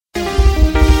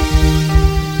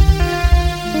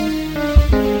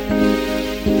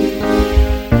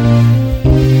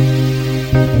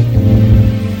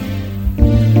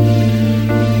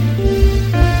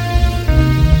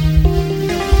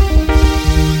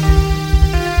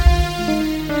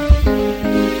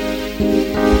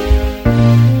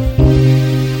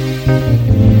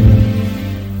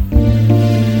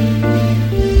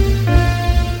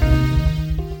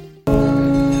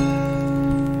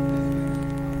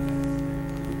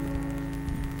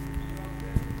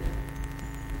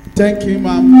Thank him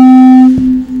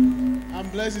and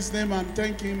bless his name and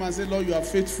thank him and say, Lord, you are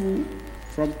faithful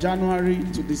from January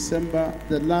to December,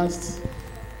 the last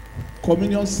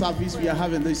communion service we are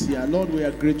having this year. Lord, we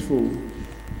are grateful.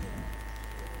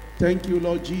 Thank you,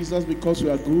 Lord Jesus, because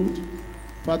you are good.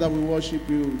 Father, we worship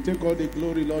you. Take all the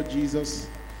glory, Lord Jesus.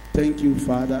 Thank you,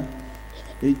 Father.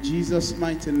 In Jesus'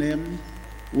 mighty name,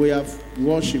 we have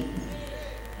worship.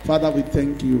 Father, we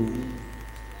thank you.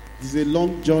 This is a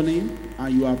long journey,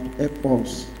 and you have helped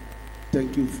us.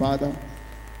 Thank you, Father.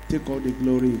 Take all the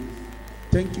glory.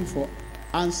 Thank you for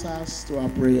answers to our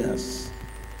prayers.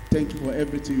 Thank you for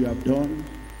everything you have done.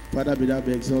 Father, be thou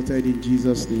be exalted in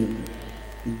Jesus' name.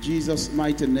 In Jesus'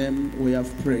 mighty name, we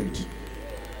have prayed.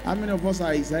 How many of us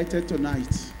are excited tonight?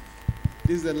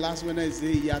 This is the last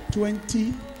Wednesday, year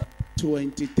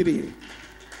 2023.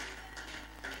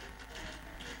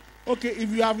 Okay, if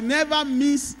you have never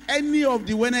missed any of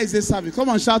the Wednesday service, come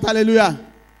on, shout hallelujah.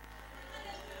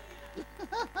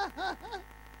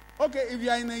 Okay, if you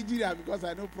are in Nigeria, because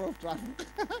I know Prof traffic.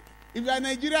 If you are in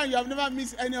Nigeria and you have never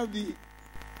missed any of the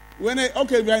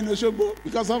okay, if you are in Oshogbo,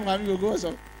 because some of you go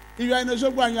so. If you are in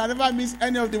Oshogbo and you have never missed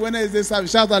any of the Wednesday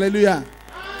service, shout hallelujah.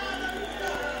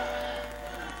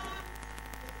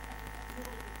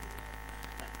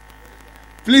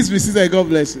 Please be seated. God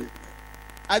bless you.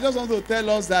 I just want to tell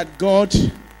us that God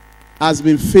has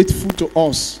been faithful to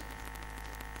us.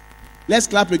 Let's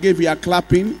clap again if we are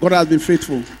clapping. God has been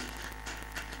faithful.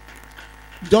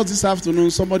 Just this afternoon,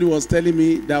 somebody was telling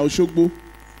me that Oshogbo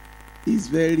is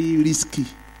very risky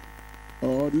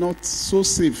or not so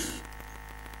safe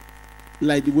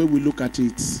like the way we look at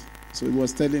it. So he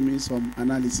was telling me some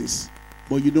analysis.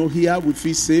 But you know, here we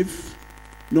feel safe.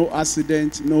 No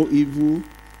accident, no evil,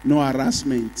 no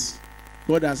harassment.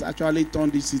 God has actually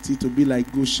turned this city to be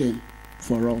like Goshen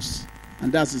for us.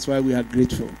 And that is why we are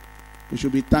grateful. We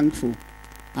should be thankful.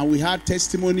 And we had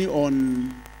testimony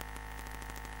on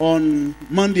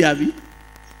Monday, have we?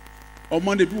 On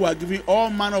Monday, people were giving all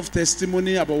manner of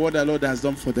testimony about what the Lord has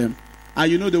done for them.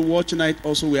 And you know, the watch night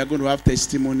also, we are going to have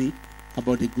testimony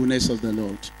about the goodness of the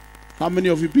Lord. How many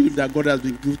of you believe that God has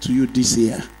been good to you this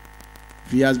year?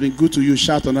 If he has been good to you,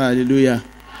 shout on hallelujah.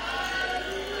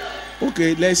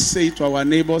 Okay, let's say to our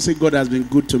neighbor, say, God has been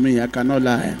good to me. I cannot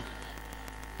lie.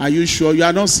 Are you sure? You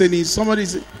are not saying it. Somebody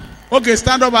say, okay,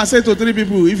 stand up and say to 3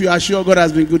 people, if you are sure God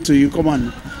has been good to you, come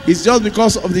on. It's just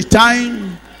because of the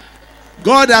time.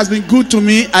 God has been good to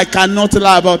me. I cannot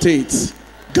lie about it.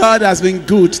 God has been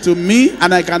good to me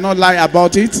and I cannot lie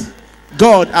about it.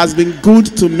 God has been good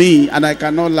to me and I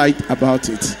cannot lie about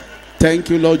it.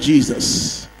 Thank you, Lord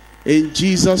Jesus. In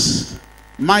Jesus'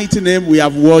 mighty name, we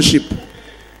have worship.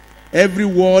 Every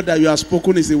word that you have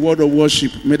spoken is a word of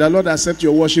worship. May the Lord accept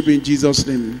your worship in Jesus'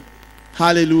 name.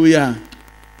 Hallelujah.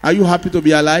 Are you happy to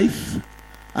be alive?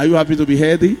 Are you happy to be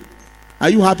healthy? Are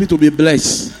you happy to be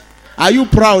blessed? Are you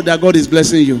proud that God is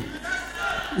blessing you?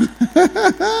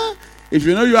 If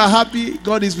you know you are happy,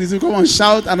 God is with you. Come on,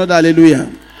 shout another hallelujah.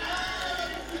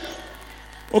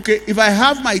 Okay, if I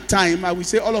have my time, I will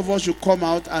say all of us should come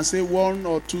out and say 1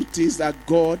 or 2 things that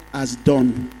God has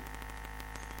done.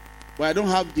 But I don't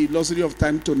have the luxury of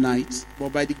time tonight.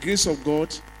 But by the grace of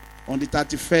God, on the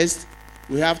 31st,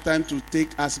 we have time to take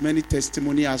as many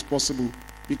testimony as possible.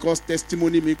 Because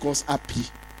testimony makes us happy.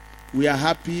 We are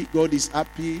happy. God is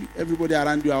happy. Everybody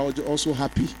around you are also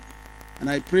happy. And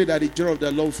I pray that the joy of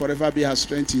the Lord forever be our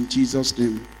strength in Jesus'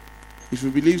 name. If you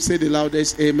believe, say the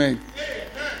loudest, amen. Amen.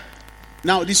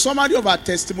 Now, the summary of our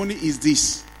testimony is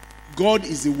this. God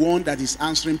is the one that is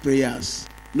answering prayers.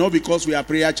 Not because we are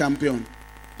prayer champion.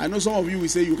 I know some of you will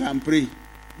say you can pray.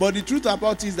 But the truth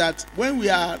about it is that when we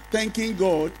are thanking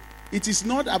God, it is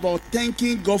not about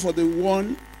thanking God for the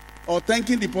one or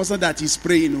thanking the person that is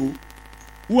praying. No.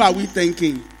 Who are we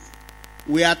thanking?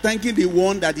 We are thanking the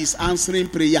one that is answering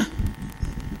prayer.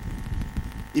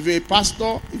 If you're a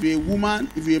pastor, if you're a woman,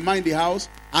 if you're a man in the house,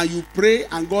 and you pray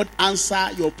and God answer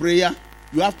your prayer,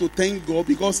 you have to thank God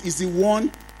because He's the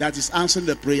one that is answering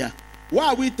the prayer. Why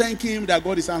are we thanking Him that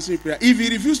God is answering prayer? If He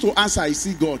refuses to answer, is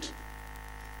still God.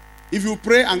 If you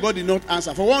pray and God did not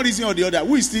answer, for one reason or the other,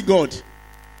 who is still God?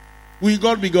 Will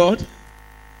God be God?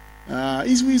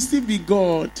 It will still be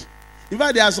God. In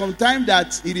fact, there are some times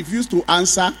that He refused to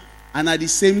answer, and at the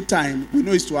same time, we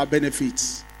know it's to our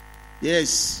benefits.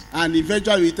 Yes. And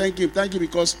eventually we thank Him. Thank you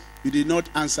because you did not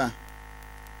answer.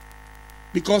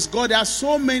 Because God has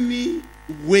so many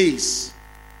ways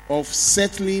of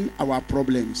settling our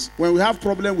problems. When we have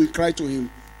problems, we cry to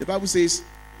Him. The Bible says,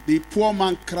 the poor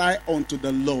man cried unto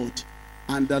the Lord,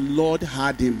 and the Lord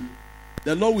heard him.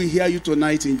 The Lord will hear you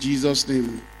tonight in Jesus'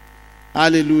 name.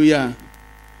 Hallelujah.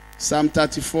 Psalm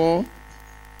 34,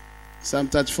 Psalm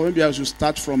 34, maybe I should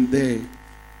start from there.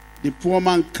 The poor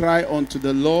man cried unto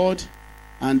the Lord,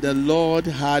 and the Lord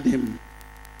heard him.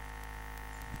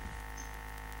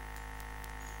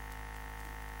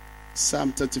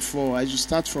 Psalm 34, I should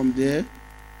start from there.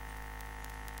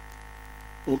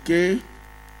 Okay.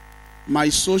 My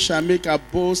soul shall make a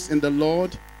boast in the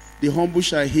Lord. The humble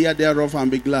shall hear thereof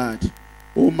and be glad.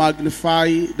 O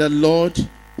magnify the Lord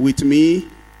with me,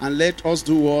 and let us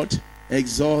do what?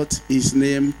 Exalt his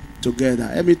name together.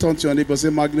 Let me turn to your neighbor and say,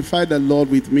 magnify the Lord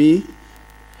with me.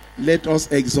 Let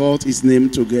us exalt his name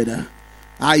together.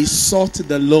 I sought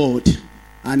the Lord,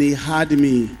 and he heard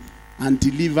me and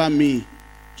delivered me.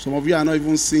 Some of you are not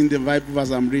even seeing the Bible verse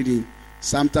I'm reading.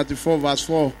 Psalm 34 verse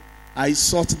 4. I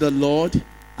sought the Lord,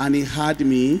 and he heard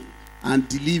me and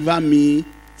delivered me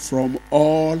from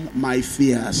all my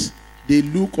fears. They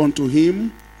looked unto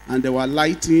him, and they were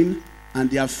lightened, and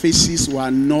their faces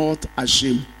were not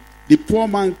ashamed. The poor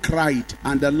man cried,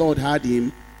 and the Lord heard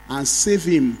him and saved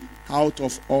him out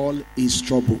of all his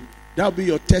trouble. That will be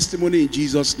your testimony in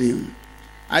Jesus' name.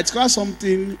 I discovered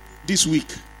something this week.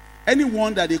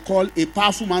 Anyone that they call a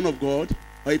powerful man of God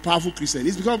or a powerful Christian,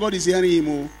 it's because God is hearing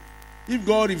him. If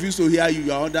God refuses to hear you,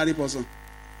 you are an ordinary person.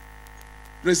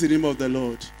 Praise the name of the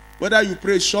Lord. Whether you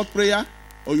pray short prayer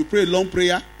or you pray long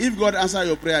prayer, if God answers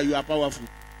your prayer, you are powerful.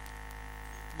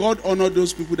 God honors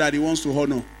those people that he wants to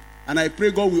honor. And I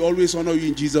pray God will always honor you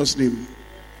in Jesus' name.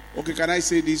 Okay, can I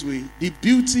say it this way? The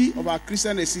beauty of our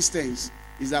Christian existence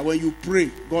is that when you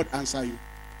pray, God answers you.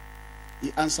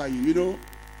 He answers you. You know,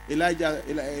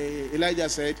 Elijah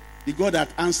said, the God that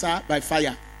answers by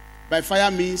fire. By fire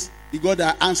means the God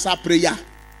that answers prayer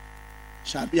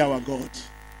shall be our God.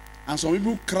 And some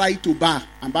people cried to Baal,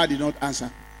 and Baal did not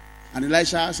answer. And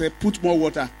Elisha said, put more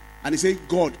water. And he said,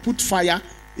 God, put fire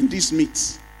in this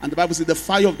meat. And the Bible said, the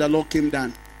fire of the Lord came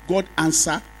down. God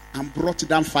answered and brought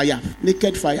down fire,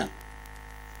 naked fire.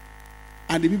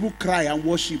 And the people cry and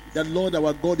worship, the Lord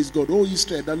our God is God. Oh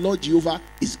Israel, the Lord Jehovah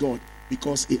is God,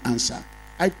 because he answered.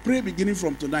 I pray beginning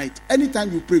from tonight,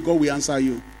 anytime you pray, God will answer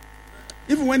you.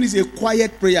 Even when it's a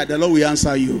quiet prayer, the Lord will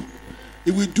answer you. He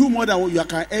will do more than what you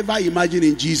can ever imagine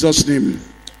in Jesus' name.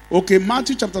 Okay,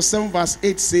 Matthew chapter 7 verse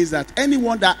 8 says that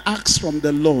anyone that asks from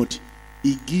the Lord,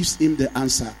 he gives him the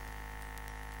answer.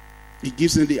 He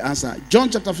gives him the answer. John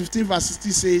chapter 15 verse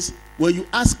 16 says, when you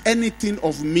ask anything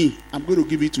of me, I'm going to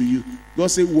give it to you.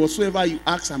 God said, whatsoever you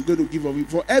ask, I'm going to give of it.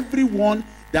 For everyone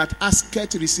that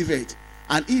asketh, receiveth.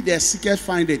 And he that seeketh,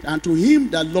 findeth. And to him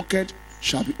that knocketh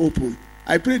shall be opened.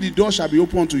 I pray the door shall be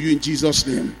opened to you in Jesus'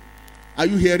 name. Are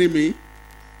you hearing me?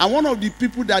 I'm one of the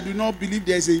people that do not believe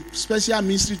there is a special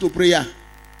ministry to prayer.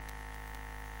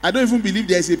 I don't even believe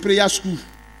there is a prayer school.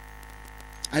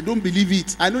 I don't believe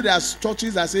it. I know there are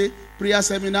churches that say prayer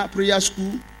seminar, prayer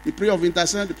school, the prayer of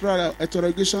intercession, the prayer of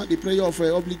interrogation, the prayer of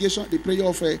obligation, the prayer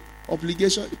of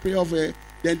obligation, the prayer of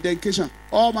dedication.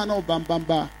 All manner of bam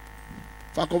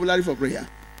vocabulary for prayer.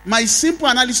 My simple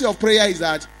analysis of prayer is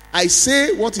that I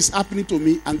say what is happening to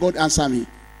me and God answer me.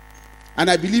 And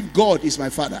I believe God is my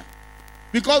Father.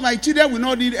 Because my children will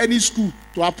not need any school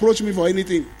to approach me for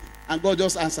anything. And God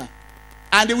just answer.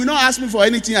 And they will not ask me for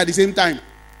anything at the same time.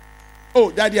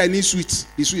 Oh, Daddy, I need sweet.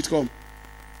 The sweet come.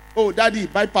 Oh, Daddy,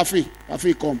 buy parfait.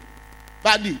 Parfait come.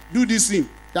 Daddy, do this thing.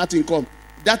 That thing come.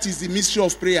 That is the mystery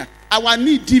of prayer. Our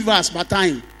need differs by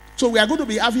time. So we are going to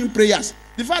be having prayers.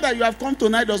 The fact that you have come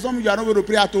tonight does not mean you are not going to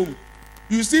pray at home.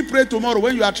 You still pray tomorrow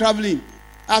when you are traveling.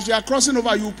 As you are crossing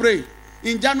over, you pray.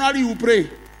 In January, you pray.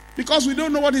 Because we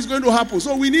don't know what is going to happen.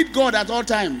 So we need God at all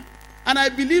times. And I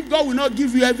believe God will not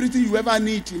give you everything you ever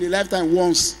need in a lifetime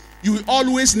once. You will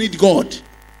always need God.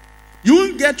 You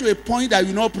won't get to a point that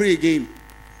you will not pray again.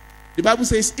 The Bible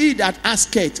says, he that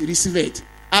asketh, receiveth.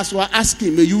 As you are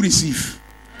asking, may you receive.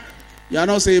 You are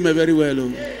not saying me very well.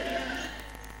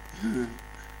 Oh.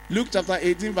 Luke chapter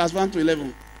 18, verse 1 to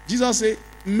 11. Jesus said,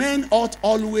 men ought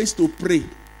always to pray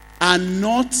and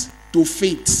not to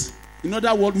faint. In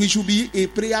other words, we should be a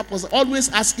prayer person,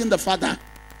 always asking the Father.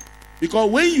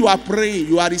 Because when you are praying,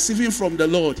 you are receiving from the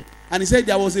Lord. And he said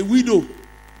there was a widow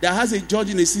that has a judge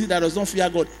in a city that does not fear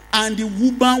God. And the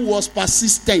woman was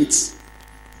persistent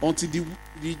until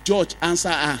the judge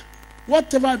answered her.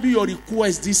 Whatever be your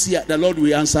request this year, the Lord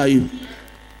will answer you.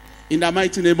 In the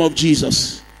mighty name of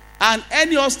Jesus. And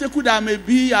any obstacle that may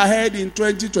be ahead in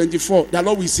 2024, the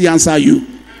Lord will see answer you.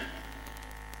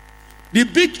 The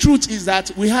big truth is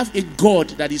that we have a God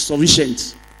that is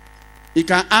sufficient. He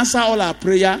can answer all our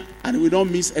prayer and we don't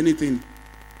miss anything.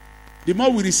 The more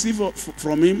we receive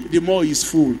from him, the more he is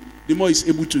full, the more he is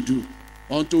able to do.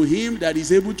 Unto him that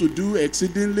is able to do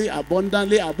exceedingly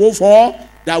abundantly above all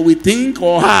that we think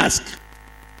or ask.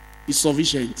 is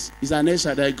sufficient. He's an El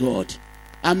Shaddai God.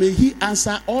 And may he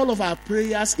answer all of our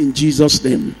prayers in Jesus'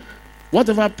 name.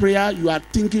 Whatever prayer you are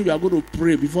thinking you are going to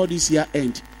pray before this year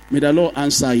end, may the Lord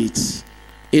answer it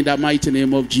in the mighty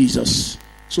name of Jesus.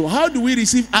 So how do we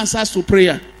receive answers to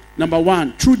prayer? Number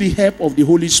one, through the help of the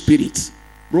Holy Spirit.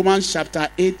 Romans chapter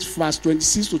 8, verse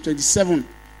 26 to 27.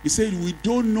 He said, we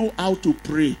don't know how to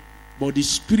pray, but the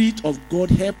Spirit of God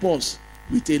help us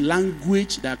with a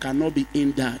language that cannot be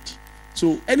hindered.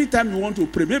 So anytime you want to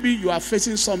pray, maybe you are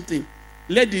facing something,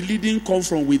 let the leading come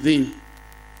from within.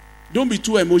 Don't be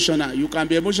too emotional. You can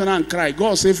be emotional and cry,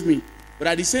 God save me. But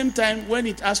at the same time, when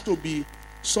it has to be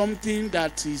something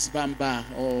that is bamba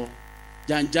or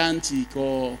gigantic,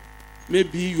 or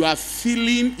maybe you are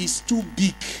feeling is too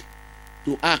big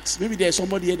to ask. Maybe there's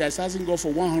somebody here that's asking God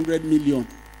for 100 million.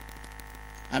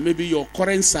 And maybe your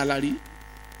current salary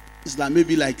is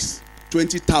like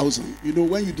 20,000. You know,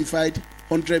 when you divide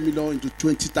 100 million into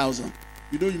 20,000,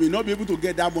 you know, you may not be able to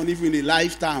get that money even in a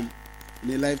lifetime.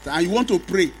 And you want to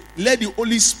pray. Let the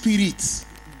Holy Spirit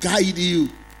guide you.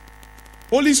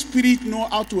 Holy Spirit know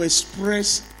how to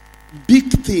express big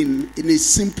thing in a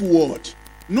simple word.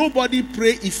 Nobody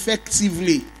pray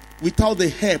effectively without the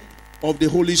help of the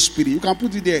Holy Spirit. You can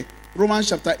put it there. Romans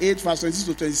chapter 8, verse 26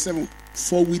 to 27.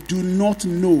 For we do not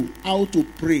know how to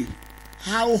pray,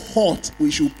 how hot we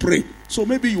should pray. So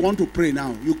maybe you want to pray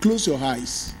now. You close your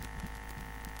eyes.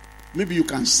 Maybe you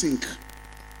can think.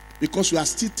 Because you are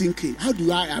still thinking, how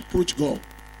do I approach God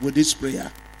with this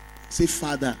prayer? Say,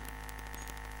 Father,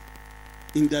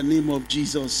 in the name of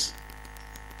Jesus.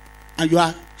 And you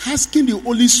are asking the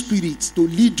Holy Spirit to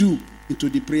lead you into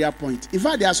the prayer point. In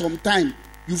fact, there are some time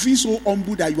you feel so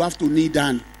humble that you have to kneel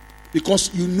down.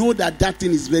 Because you know that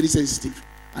thing is very sensitive.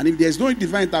 And if there's no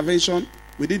divine intervention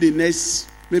within the next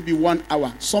maybe 1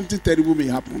 hour, something terrible may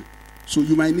happen. So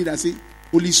you might need to say,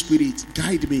 Holy Spirit,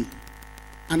 guide me.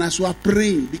 And as you are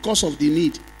praying because of the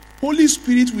need, Holy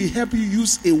Spirit will help you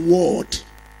use a word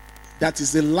that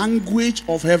is the language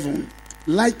of heaven.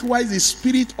 Likewise, the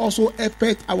Spirit also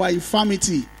helpeth our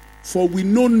infirmity, for we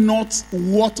know not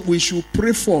what we should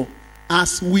pray for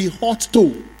as we ought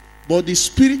to. But the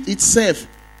Spirit itself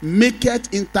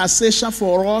maketh intercession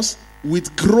for us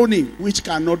with groaning which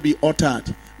cannot be uttered.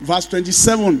 Verse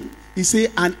 27, he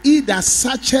says, and he that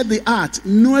searcheth the heart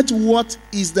knoweth what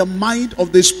is the mind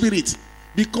of the Spirit,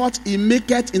 because he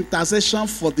maketh intercession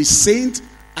for the saint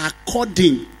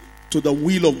according to the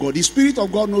will of God. The Spirit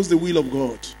of God knows the will of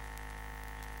God.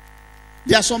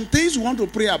 There are some things you want to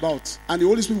pray about, and the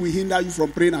Holy Spirit will hinder you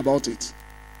from praying about it.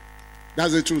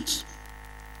 That's the truth.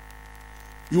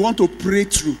 You want to pray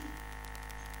through.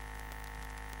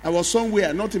 I was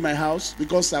somewhere, not in my house,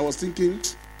 because I was thinking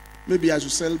maybe I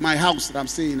should sell my house that I'm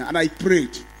staying in, and I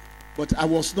prayed. But I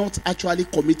was not actually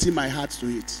committing my heart to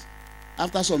it.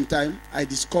 After some time, I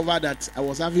discovered that I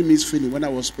was having mixed feeling when I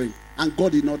was praying, and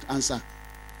God did not answer.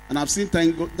 And I'm still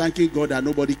thanking God that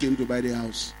nobody came to buy the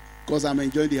house, because I'm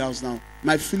enjoying the house now.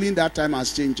 My feeling that time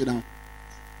has changed now.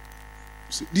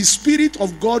 See, the Spirit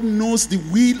of God knows the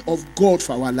will of God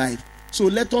for our life. So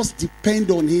let us depend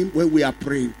on Him when we are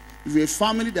praying. If you're a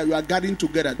family that you are gathering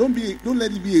together, don't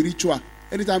let it be a ritual.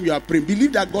 Anytime you are praying,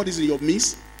 believe that God is in your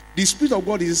midst. The Spirit of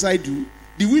God is inside you.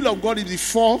 The will of God is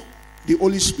before the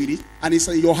Holy Spirit, and it's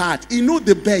in your heart. He knows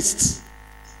the best.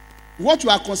 What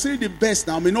you are considering the best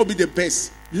now may not be the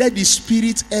best. Let the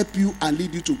Spirit help you and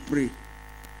lead you to pray.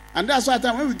 And that's why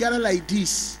when we gather like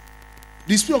this,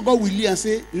 the Spirit of God will lead and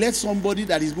say, let somebody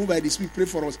that is moved by the Spirit pray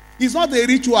for us. It's not a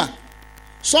ritual.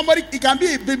 Somebody, it can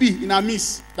be a baby in our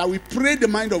midst that we pray the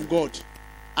mind of God,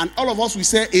 and all of us will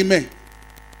say amen.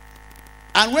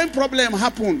 And when problem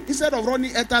happen, instead of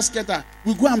running scatter,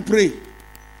 we go and pray,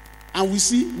 and we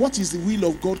see what is the will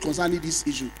of God concerning this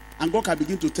issue. And God can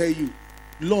begin to tell you,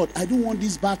 Lord, I don't want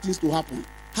these bad things to happen.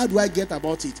 How do I get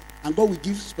about it? And God will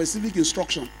give specific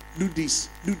instruction. Do this,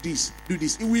 do this, do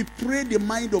this. We pray the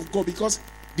mind of God, because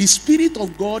the Spirit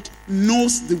of God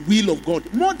knows the will of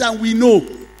God more than we know.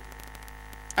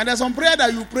 And there's some prayer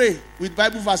that you pray with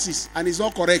Bible verses, and it's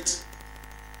not correct,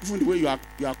 even the way you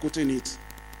are quoting it.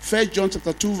 1 John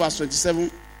chapter 2 verse 27,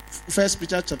 1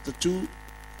 Peter chapter 2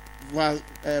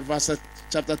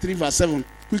 chapter 3 verse 7.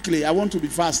 Quickly, I want to be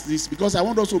fast this, because I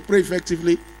want us to pray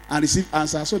effectively and receive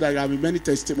answers, so that there will be many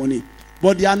testimony.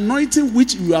 But the anointing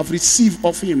which you have received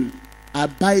of Him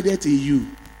abideth in you.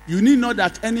 You need not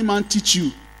that any man teach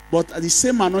you, but the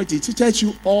same anointing teaches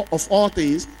you all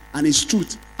things, and is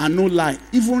truth and no lie.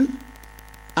 Even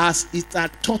as it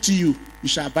had taught you, you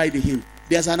shall abide in Him.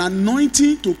 There's an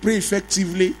anointing to pray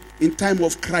effectively in time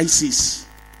of crisis.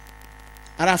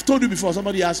 And I've told you before,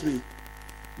 somebody asked me,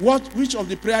 which of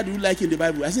the prayer do you like in the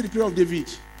Bible? I said the prayer of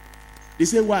David. They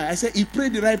say, why? I said, he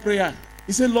prayed the right prayer.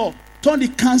 He said, Lord, turn the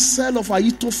counsel of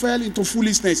Ahithophel into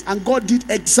foolishness. And God did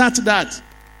exact that.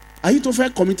 Ahithophel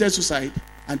committed suicide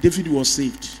and David was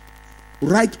saved.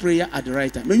 Right prayer at the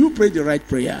right time. May you pray the right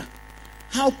prayer.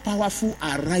 How powerful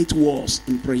are right words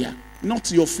in prayer?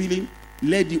 Not your feeling.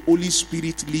 Let the Holy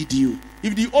Spirit lead you.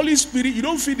 If the Holy Spirit, you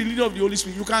don't feel the leading of the Holy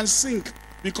Spirit, you can sing.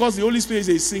 Because the Holy Spirit is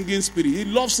a singing spirit. He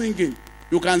loves singing.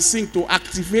 You can sing to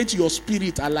activate your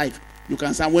spirit alive. You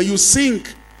can sing. When you sing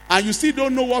and you still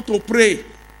don't know what to pray,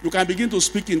 you can begin to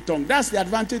speak in tongue. That's the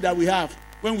advantage that we have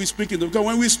when we speak in tongue. Because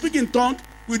when we speak in tongue,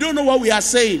 we don't know what we are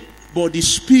saying. But the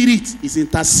Spirit is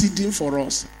interceding for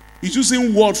us. He's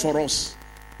using word for us.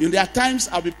 There are times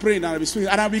I'll be praying and I'll be speaking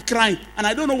and I'll be crying. And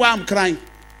I don't know why I'm crying.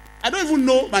 I don't even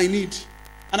know my need.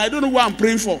 And I don't know what I'm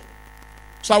praying for.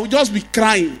 So I will just be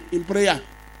crying in prayer.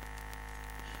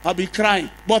 I'll be crying.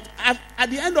 But at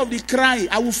the end of the crying,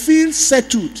 I will feel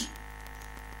settled.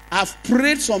 I've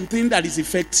prayed something that is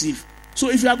effective. So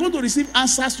if you are going to receive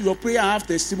answers to your prayer and have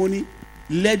testimony,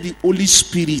 let the Holy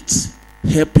Spirit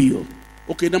help you.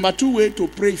 Okay, number 2 way to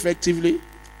pray effectively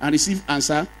and receive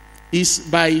answer is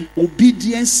by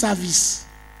obedient service.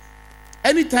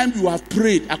 Anytime you have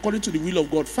prayed according to the will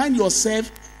of God, find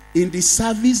yourself in the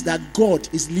service that God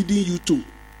is leading you to.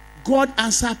 God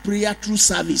answers prayer through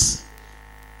service.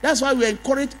 That's why we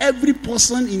encourage every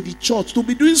person in the church to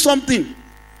be doing something.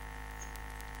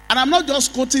 And I'm not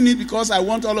just quoting it because I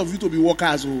want all of you to be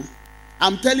workers.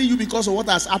 I'm telling you because of what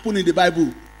has happened in the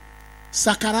Bible.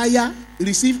 Zechariah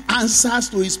received answers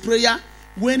to his prayer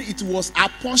when it was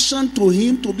apportioned to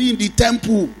him to be in the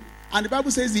temple. And the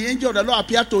Bible says the angel of the Lord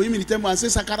appeared to him in the temple and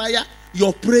said, Zechariah,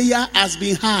 your prayer has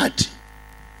been heard.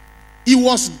 He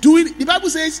was doing, the Bible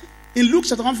says in Luke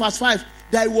chapter 1 verse 5,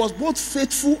 that he was both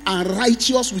faithful and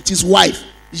righteous with his wife.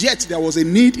 Yet there was a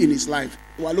need in his life.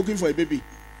 They were looking for a baby.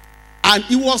 And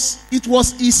it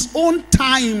was his own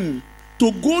time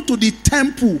to go to the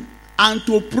temple and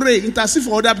to pray, intercede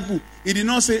for other people. He did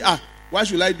not say, why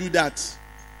should I do that?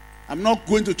 I'm not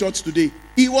going to church today.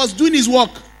 He was doing his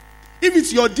work. If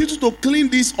it's your duty to clean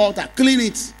this altar, clean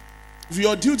it. If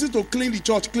your duty to clean the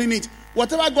church, clean it.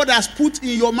 Whatever God has put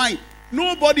in your mind,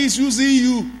 nobody is using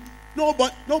you.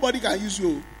 Nobody can use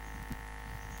you.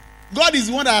 God is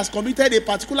the one that has committed a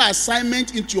particular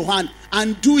assignment into your hand,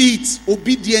 and do it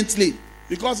obediently.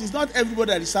 Because it's not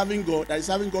everybody that is serving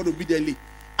God obediently.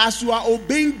 As you are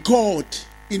obeying God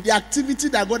in the activity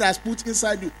that God has put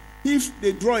inside you, if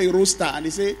they draw a roster and they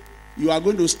say, you are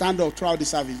going to stand up throughout the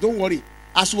service, don't worry.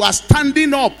 As you are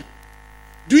standing up,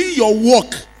 doing your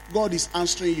work, God is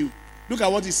answering you. Look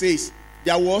at what he says.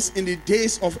 There was in the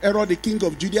days of Herod the king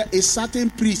of Judea a certain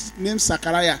priest named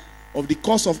Zechariah of the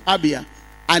course of Abia,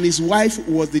 and his wife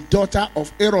was the daughter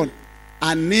of Aaron.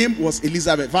 Her name was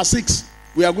Elizabeth. Verse 6.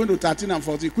 We are going to 13 and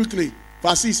 14 quickly.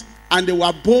 Verse 6. And they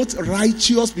were both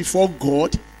righteous before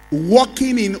God,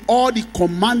 walking in all the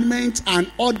commandments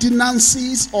and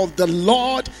ordinances of the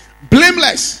Lord,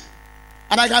 blameless.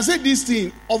 And I can say this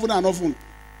thing often and often,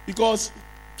 because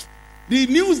the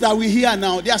news that we hear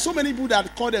now, there are so many people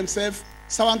that call themselves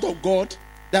servants of God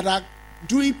that are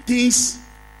doing things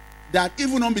that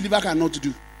even unbeliever cannot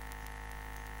do.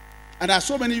 And there are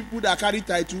so many people that carry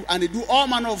title and they do all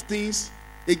manner of things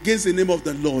against the name of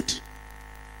the Lord.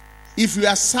 If we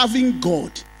are serving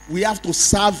God, we have to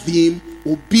serve him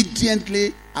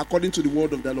obediently according to the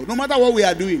word of the Lord. No matter what we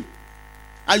are doing.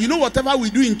 And you know, whatever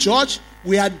we do in church,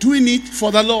 we are doing it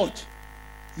for the Lord.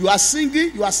 You are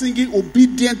singing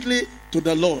obediently to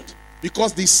the Lord.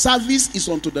 Because the service is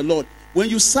unto the Lord. When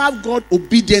you serve God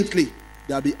obediently,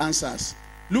 there will be answers.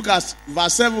 Look at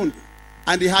verse 7.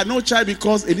 And they had no child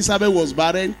because Elizabeth was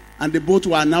barren, and they both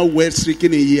were now well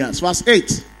stricken in years. Verse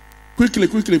 8. Quickly,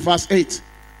 verse 8.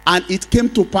 And it came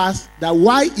to pass that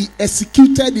while he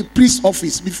executed the priest's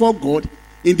office before God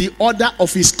in the order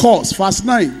of his course. Verse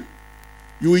 9.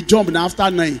 You will jump now after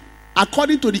 9.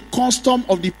 According to the custom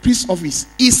of the priest's office,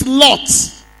 his lot.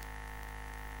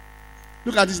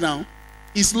 Look at this now.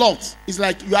 His lot. It's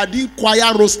like you are doing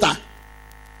choir roster.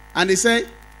 And they say,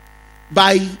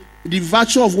 by the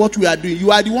virtue of what we are doing,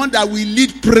 you are the one that will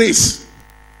lead praise.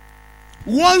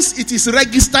 Once it is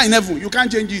registered in heaven, you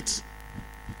can't change it.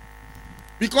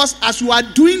 Because as you are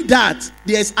doing that,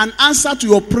 there is an answer to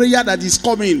your prayer that is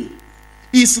coming.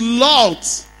 His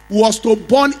lot was to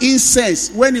burn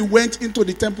incense when he went into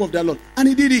the temple of the Lord. And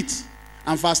he did it.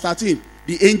 And verse 13,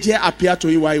 the angel appeared to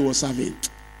him while he was serving.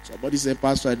 Somebody said,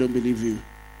 Pastor, I don't believe you.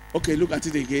 Okay, look at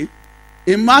it again.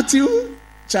 In Matthew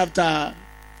chapter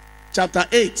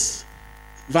 8,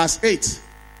 verse 8,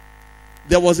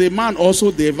 there was a man also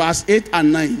there, verse 8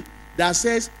 and 9, that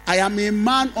says, I am a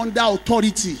man under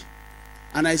authority.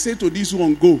 And I say to this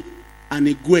one, go, and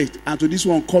he goeth, and to this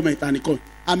one, comment, and he comes.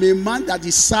 I'm a man that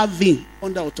is serving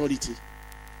under authority.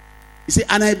 He said,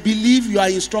 and I believe you are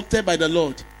instructed by the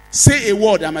Lord. Say a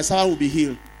word, and my servant will be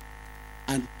healed.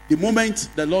 And the moment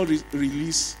the Lord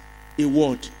released a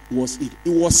word, it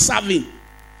was serving.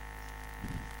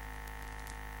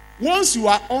 Once you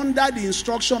are under the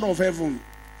instruction of heaven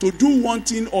to do one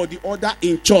thing or the other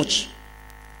in church,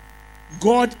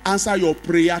 God answer your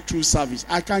prayer through service.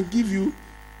 I can give you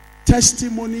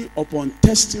testimony upon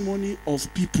testimony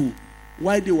of people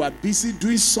while they were busy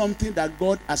doing something that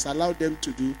God has allowed them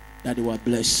to do, that they were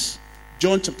blessed.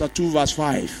 John chapter 2 verse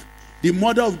 5. The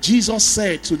mother of Jesus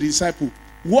said to the disciple,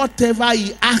 whatever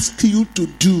he asks you to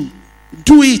do,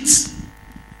 do it.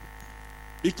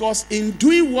 Because in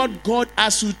doing what God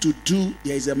asks you to do,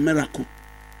 there is a miracle.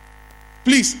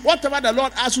 Please, whatever the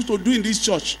Lord asks you to do in this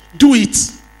church, do it.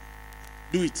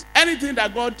 Do it. Anything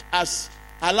that God has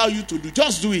allowed you to do,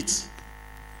 just do it.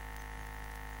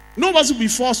 Nobody will be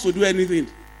forced to do anything.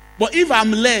 But if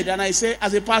I'm led and I say,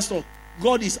 as a pastor,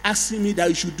 God is asking me that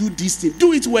you should do this thing,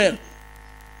 do it well.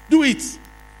 Do it.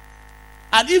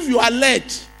 And if you are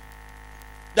led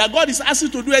that God is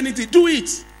asking you to do anything, do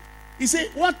it. He said,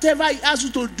 whatever he asks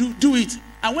you to do, do it.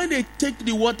 And when they take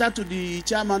the water to the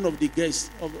chairman of the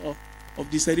guest of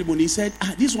the ceremony, he said,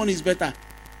 this one is better.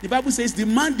 The Bible says the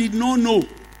man did not know,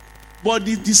 but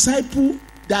the disciple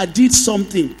that did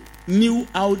something knew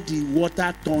how the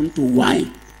water turned to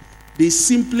wine. They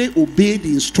simply obeyed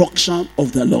the instruction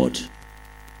of the Lord.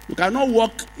 You cannot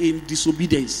walk in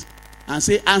disobedience and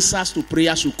say answers to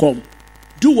prayer should come.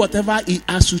 Do whatever he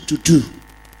asks you to do.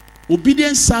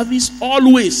 Obedience service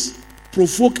always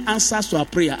provoke answers to our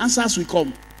prayer. Answers will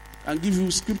come. I'll give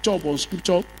you scripture upon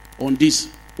scripture on this.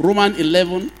 Romans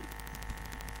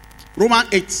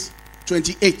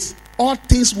 8:28. All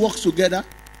things work together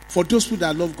for those people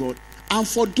that love God and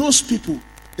for those people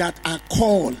that are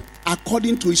called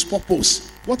according to his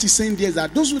purpose. What he's saying there is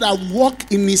that those who that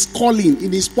walk in his calling,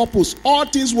 in his purpose, all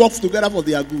things work together for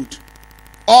their good.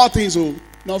 All things,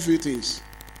 not few things.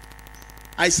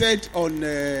 I said on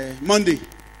Monday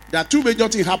that two major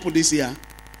things happened this year.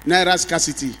 Naira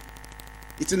scarcity.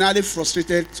 It nearly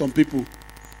frustrated some people.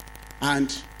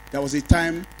 And there was a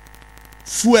time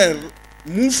fuel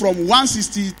moved from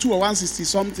 162 or 160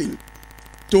 something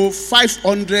to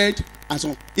 500 and so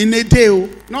on. In a day,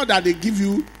 not that they give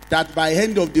you that by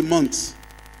end of the month.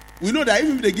 We know that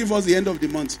even if they give us the end of the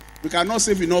month, we cannot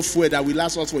save enough fuel that will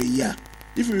last us for a year.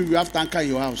 Even if you have tanker in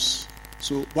your house.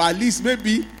 So, but at least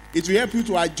maybe it will help you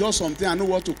to adjust something and know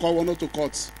what to cut, what not to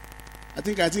cut. I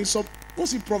think some,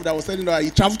 what's the prof that was telling that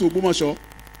he traveled to Obomoso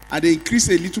and they increased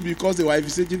a little because they were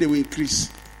envisaging they will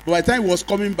increase. But by the time he was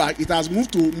coming back, it has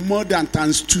moved to more than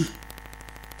times 2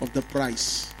 of the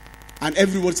price. And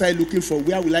everyone started looking for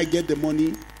where will I get the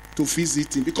money to fix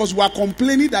it in. Because we are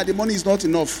complaining that the money is not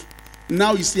enough.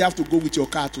 Now you still have to go with your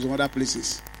car to some other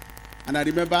places. And I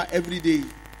remember every day,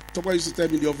 someone used to tell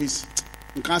me in the office,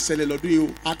 you can't sell a lot, do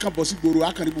you? I can't borrow,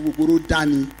 I can't borrow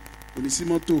Danny. When you see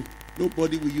motor,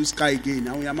 nobody will use car again.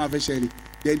 Now we are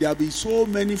then there will be so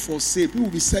many for sale. People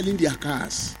will be selling their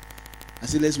cars. I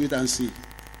say, let's wait and see.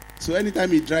 So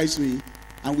anytime he drives me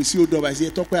and we see old dog, I say,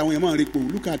 look at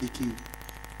the king.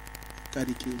 Look at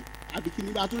the king.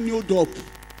 I don't know old dog.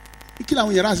 He kill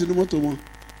when you rise in the motor.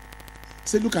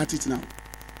 Say, look at it now.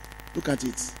 Look at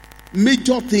it.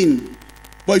 Major thing.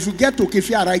 But if you get to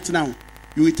Kefia right now,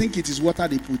 you will think it is water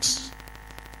they put.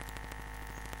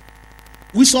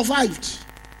 We survived.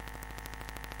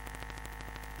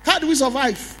 How do we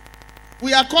survive?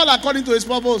 We are called according to his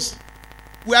purpose.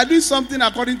 We are doing something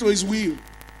according to his will.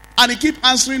 And he keeps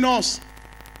answering us.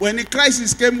 When the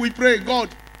crisis came, we pray, God,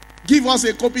 give us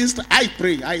a coping strength. I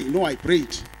prayed. I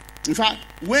prayed. In fact,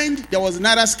 when there was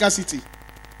naira scarcity,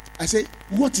 I said,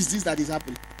 what is this that is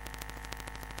happening?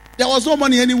 There was no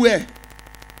money anywhere.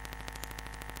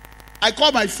 I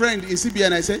called my friend in CBN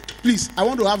and I said, please, I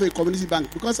want to have a community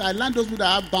bank. Because I learned those people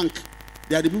that have bank,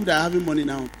 they are the people that are having money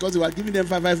now. Because they were giving them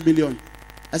 5 million.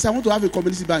 I said, I want to have a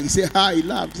community bank. He said, he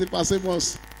laughed. He said, Pastor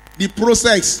Amos, the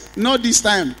process, not this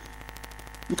time.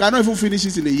 You cannot even finish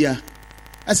it in a year.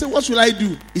 I said, what should I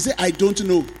do? He said, I don't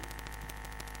know.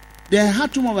 Then I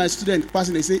had two of my students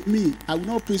passing. They said, me, I will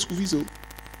not pay school fees. So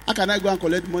how can I go and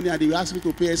collect money and they will ask me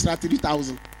to pay extra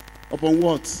 3,000? Upon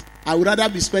what? I would rather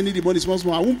be spending the money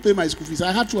small. I won't pay my school fees.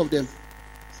 I had two of them.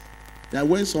 I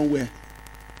went somewhere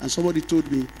and somebody told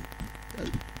me,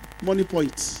 money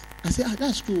points. I said,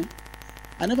 that's cool.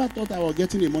 I never thought I was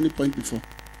getting a money point before.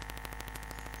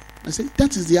 I said,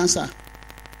 that is the answer.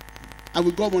 And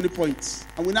we got money points.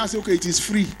 And we now say, okay, it is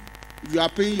free. If you are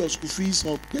paying your school fees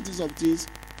or getting some things,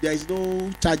 there is no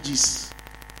charges.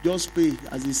 just pay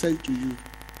as they send to you.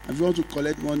 If you want to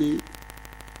collect money,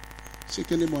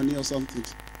 shake any money or something.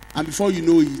 And before you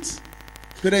know it,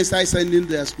 parents started sending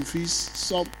their school fees,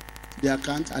 some their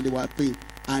account, and they were paying.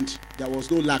 And there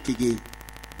was no lack again.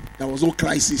 There was no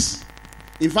crisis.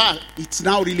 In fact, it's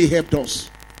now really helped us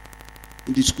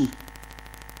in the school.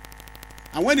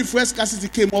 And when the first scarcity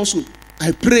came also,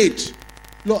 I prayed,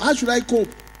 Lord, how should I cope?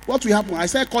 What will happen? I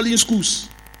started calling schools.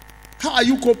 How are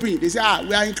you coping? They say,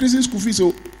 we are increasing school fees.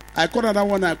 So I called another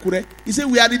one, he said,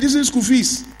 we are reducing school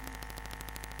fees.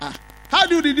 How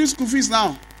do you reduce school fees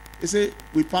now? They say,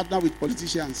 we partner with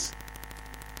politicians.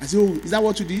 I said, oh, is that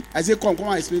what you did? I said, come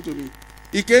and explain to me.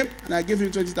 He came and I gave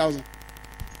him 20,000.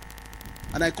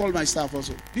 And I called my staff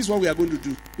also. This is what we are going to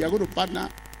do. We are going to partner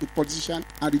with politicians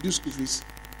and reduce school fees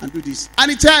and do this.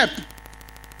 And it helped.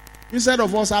 Instead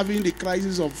of us having the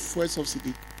crisis of fuel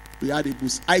subsidy, we had a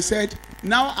boost. I said,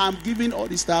 now I'm giving all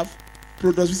the staff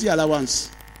productivity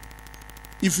allowance.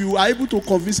 If you are able to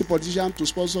convince a politician to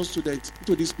sponsor students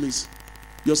into this place,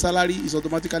 your salary is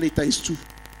automatically times 2.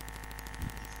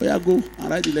 Go and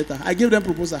write the letter. I gave them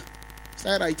proposal.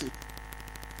 Start writing.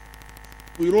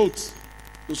 We wrote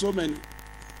to so many.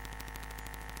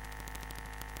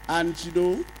 And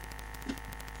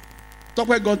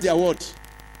Tokwe got the award.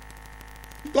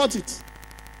 He got it.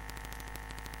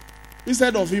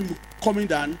 Instead of him coming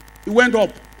down, he went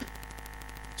up.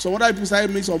 So other people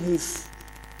started making some move.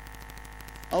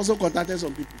 I also contacted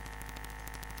some people.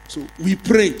 So we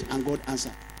prayed and God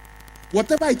answered.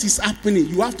 Whatever it is happening,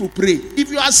 you have to pray. If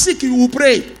you are sick, you will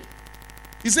pray.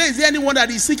 He says, is there anyone that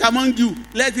is sick among you?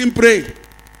 Let him pray.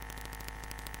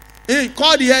 Hey,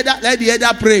 call the elder, let the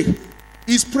elder pray.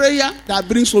 It's prayer that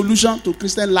brings solution to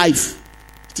Christian life.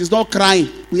 It is not crying.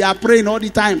 We are praying all the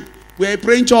time. We are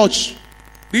praying church.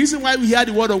 The reason why we hear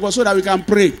the word of God so that we can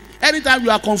pray. Anytime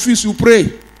you are confused, you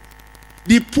pray.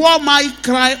 The poor man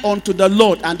cried unto the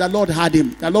Lord, and the Lord heard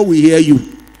him. The Lord will hear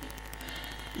you.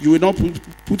 You will not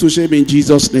put to shame in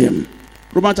Jesus' name.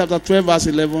 Romans chapter 12, verse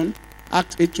 11.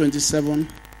 Acts 8:27.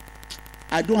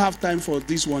 I don't have time for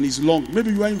this one. It's long.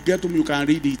 Maybe when you get to me, you can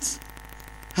read it.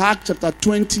 Acts chapter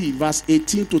 20, verse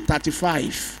 18 to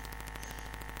 35.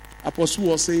 Apostle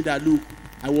was saying that, look,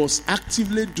 I was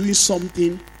actively doing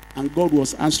something and God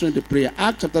was answering the prayer.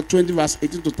 Acts chapter 20, verse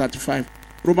 18 to 35.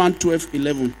 Romans 12,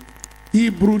 11.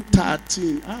 Hebrew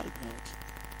 13. Oh,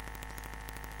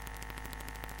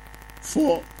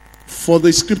 God. For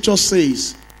the scripture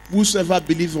says, whosoever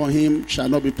believes on him shall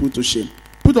not be put to shame.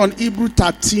 Put on Hebrew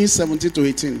 13, 17 to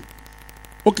 18.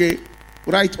 Okay,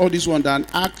 write all this one down.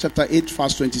 Acts chapter 8,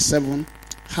 verse 27.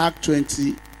 Acts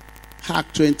 20,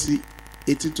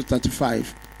 18 to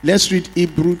 35. Let's read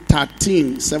Hebrew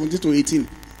 13, 17 to 18.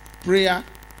 Prayer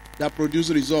that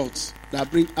produces results, that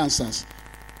bring answers.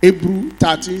 Hebrew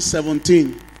 13,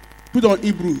 17. Put on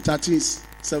Hebrew 13,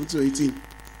 17 to 18.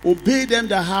 Obey them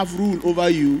that have rule over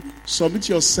you. Submit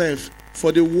yourself,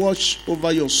 for they watch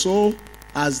over your soul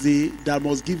as they that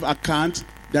must give account,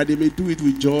 that they may do it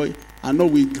with joy and not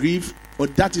with grief, for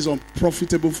that is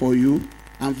unprofitable for you.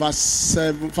 And verse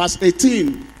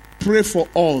 18. Pray for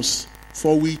us,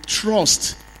 for we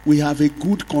trust we have a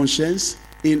good conscience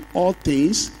in all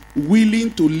things,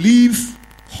 willing to live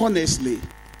honestly.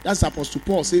 That's Apostle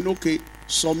Paul saying, okay,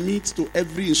 submit to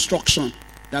every instruction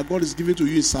that God is giving to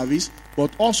you in service, but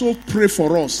also pray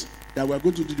for us that we are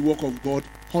going to do the work of God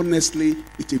honestly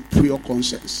with a pure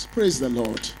conscience. Praise the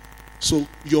Lord. So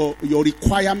your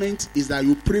requirement is that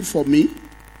you pray for me,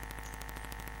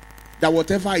 that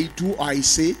whatever I do or I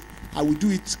say, I will do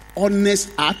it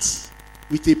honest heart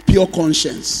with a pure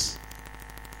conscience.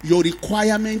 Your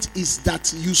requirement is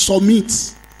that you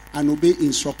submit and obey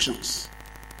instructions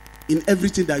in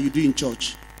everything that you do in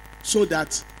church, so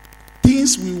that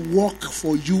things will work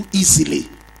for you easily.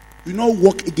 You not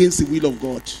work against the will of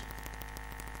God.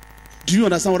 Do you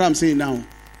understand what I'm saying now?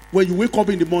 When you wake up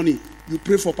in the morning, you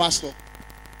pray for pastor.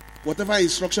 Whatever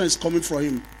instruction is coming from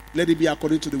him, let it be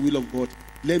according to the will of God.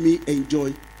 Let me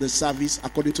enjoy the service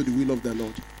according to the will of the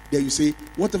Lord. Then you say,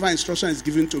 whatever instruction is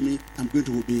given to me, I'm going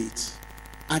to obey it.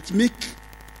 And make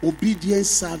obedience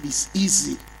service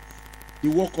easy. The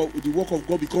work of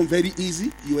God become very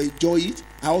easy. You enjoy it.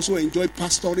 I also enjoy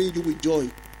pastoring you with joy.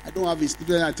 I don't have a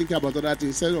student I think about other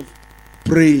things instead of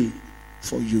praying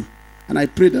for you. And I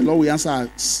pray the Lord will answer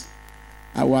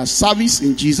our service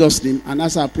in Jesus' name and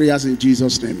answer our prayers in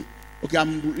Jesus' name. Okay,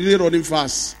 I'm really running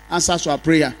fast. Answers to our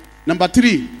prayer. Number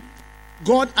 3,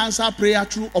 God answer prayer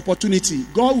through opportunity.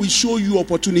 God will show you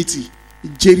opportunity.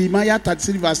 Jeremiah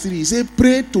 33 verse 3, he said,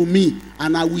 pray to me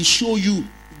and I will show you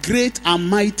great and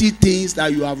mighty things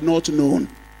that you have not known.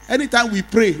 Anytime we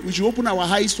pray, we should open our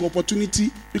eyes to opportunity,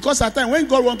 because at times when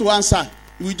God wants to answer,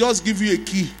 He will just give you a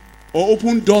key or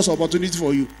open doors opportunity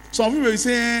for you. Some people will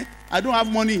say, I don't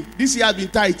have money. This year has been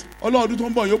tight. God will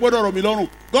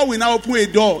now open a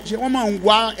door. He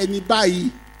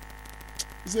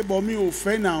said, but me will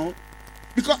fail now.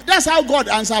 Because that's how God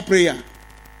answers prayer.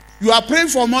 You are praying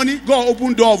for money, God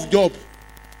open door of job.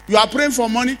 You are praying for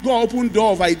money, God open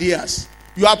door of ideas.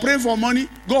 You are praying for money,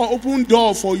 God open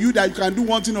door for you that you can do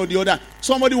one thing or the other.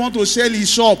 Somebody want to sell his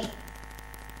shop.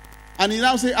 And he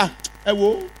now say, I'm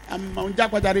on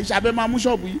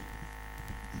shop.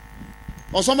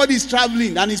 Or somebody is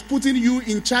traveling and is putting you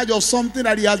in charge of something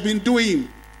that he has been doing.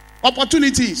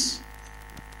 Opportunities.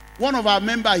 One of our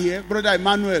members here, Brother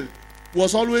Emmanuel,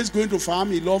 was always going to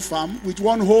farm. He loved farm with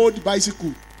one whole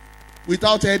bicycle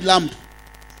without headlamp.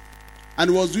 And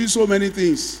he was doing so many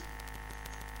things.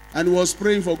 And he was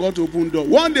praying for God to open door.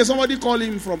 One day somebody called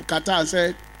him from Qatar and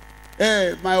said,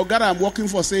 hey, my Ogara I'm working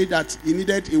for said that he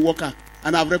needed a worker.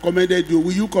 And I've recommended you.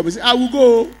 Will you come? He said, I will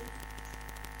go.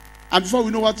 And before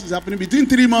we know what is happening, between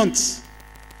 3 months,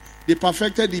 they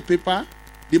perfected the paper.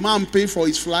 The man paid for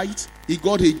his flight. He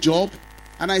got a job.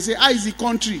 And I said, how is the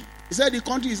country? He said, the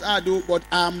country is hard though, but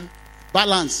I'm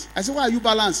balanced. I said, why are you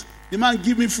balanced? The man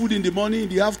give me food in the morning, in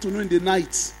the afternoon, in the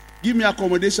night. Give me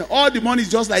accommodation. All the money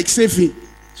is just like saving.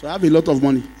 So I have a lot of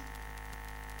money.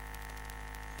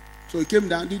 So he came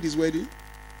down, did his wedding,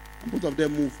 and both of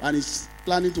them moved. And he's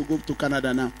planning to go to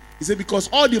Canada now. He said, because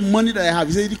all the money that I have,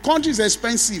 he said, the country is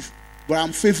expensive, but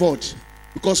I'm favored.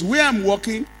 Because where I'm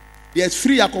working, there's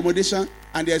free accommodation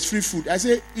and there's free food. I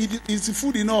said, is the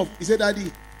food enough? He said,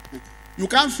 Daddy, you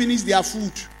can't finish their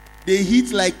food. They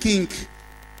eat like king.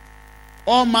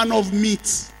 All manner of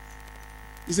meat.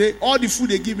 He said, all the food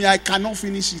they give me, I cannot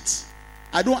finish it.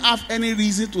 I don't have any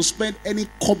reason to spend any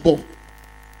kobo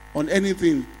on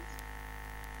anything.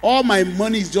 All my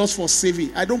money is just for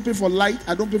saving. I don't pay for light.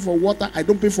 I don't pay for water. I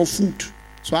don't pay for food.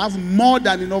 So I have more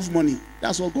than enough money.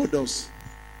 That's what God does.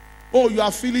 Oh, you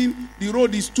are feeling the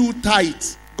road is too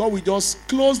tight. God will just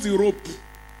close the rope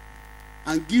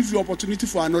and give you opportunity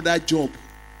for another job.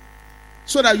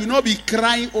 So that you not be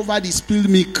crying over the spilled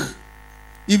milk.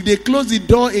 If they close the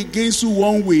door against you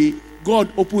one way,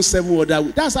 God opens 7 other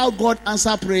ways. That's how God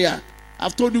answers prayer.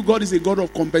 I've told you God is a God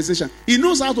of compensation. He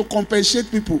knows how to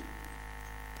compensate people.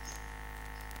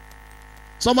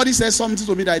 Somebody said something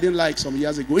to me that I didn't like some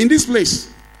years ago in this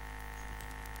place.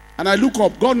 And I look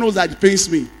up. God knows that it pains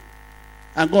me.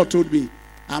 And God told me,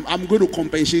 I'm going to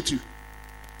compensate you.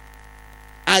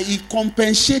 And he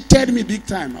compensated me big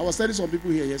time. I was telling some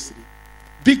people here yesterday.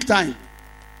 Big time.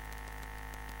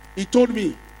 He told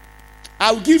me,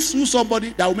 I'll give you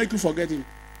somebody that will make you forget him.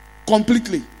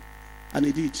 Completely. And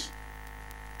he did.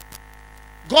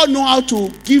 God knows how to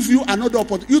give you another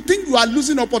opportunity. You think you are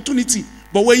losing opportunity.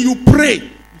 But when you pray,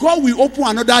 God will open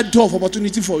another door of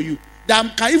opportunity for you.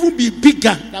 That can even be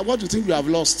bigger than what you think you have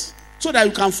lost. So that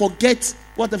you can forget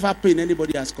whatever pain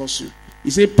anybody has caused you. He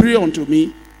said, pray unto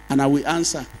me and I will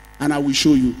answer and I will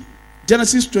show you.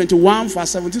 Genesis 21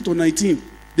 verse 17 to 19.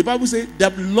 The Bible says, the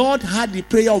Lord heard the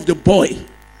prayer of the boy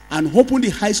and opened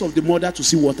the eyes of the mother to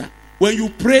see water. When you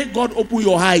pray, God open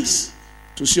your eyes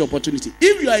to see opportunity.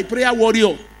 If you are a prayer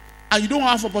warrior and you don't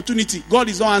have opportunity, God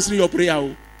is not answering your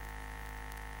prayer.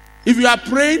 If you are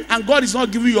praying and God is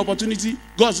not giving you opportunity,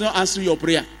 God is not answering your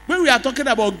prayer. When we are talking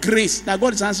about grace, that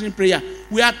God is answering prayer,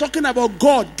 we are talking about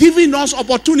God giving us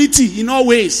opportunity in all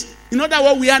ways. In other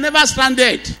words, we are never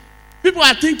stranded. People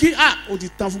are thinking,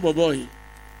 the time for boy.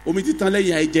 All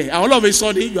of a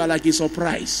sudden, you are like a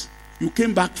surprise. You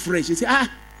came back fresh. You say,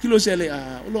 kilo shele,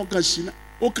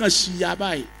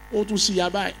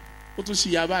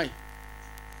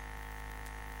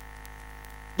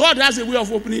 God has a way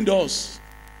of opening doors.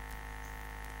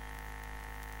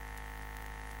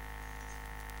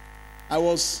 I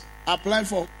was applying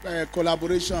for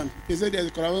collaboration. He said there's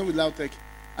a collaboration with Lautech.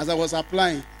 As I was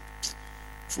applying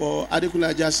for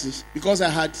Adekunle Justice, because I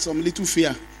had some little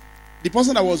fear. The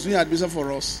person that was doing admission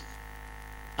for us,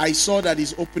 I saw that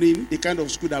he's opening the kind of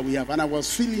school that we have. And I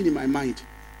was feeling in my mind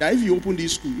that if you open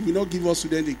this school, you will not give us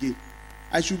students again.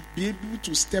 I should be able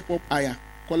to step up higher,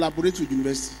 collaborate with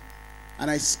university.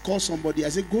 And I called somebody. I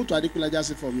said, go to Adekunle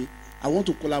Justice for me. I want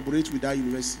to collaborate with that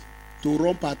university to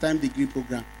run part-time degree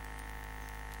program.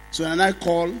 So and I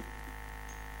called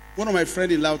one of my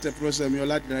friends in Lautech, Professor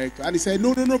Miola, director, and he said,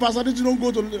 no, Pastor, you don't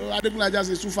go to Adekunle Justice,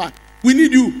 it's too far. We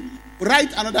need you.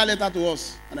 Write another letter to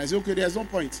us. And I said, okay, there's no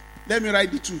point. Let me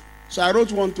write the two. So I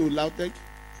wrote one to Lautech.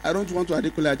 I wrote one to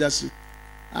Adekunle Justice.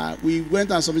 We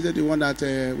went and submitted the one that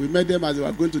we met them as they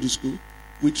were going to the school.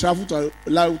 We traveled to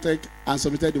Lautech and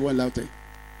submitted the one Lautech.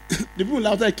 The people in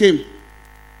Lautech came.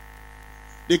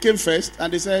 They came first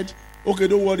and they said, Okay,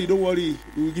 don't worry,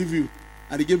 we will give you.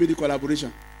 And they gave me the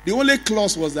collaboration. The only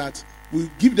clause was that we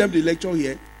give them the lecture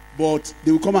here, but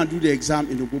they will come and do the exam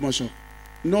in the Ogbomoso.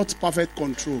 Not perfect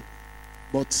control,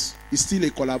 but it's still a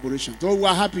collaboration. So we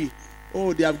are happy.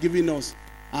 Oh, they have given us.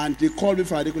 And they called me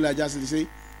for a regular justice. They say,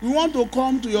 we want to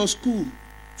come to your school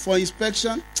for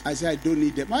inspection. I say, I don't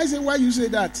need them. I say, why you say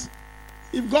that?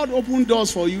 If God opened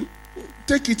doors for you,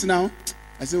 take it now.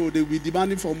 I say, oh, they will be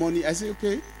demanding for money. I say,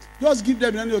 okay, just give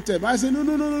them in any hotel. I say,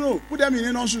 no. Put them in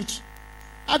any shoot.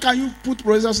 How can you put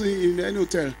professors in any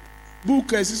hotel? Book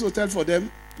this hotel for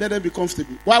them. Let them be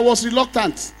comfortable. Well, I was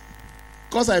reluctant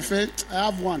because I felt I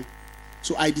have one.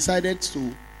 So I decided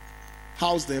to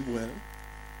house them well.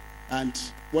 And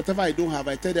whatever I don't have,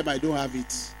 I tell them I don't have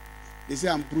it. They say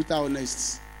I'm brutal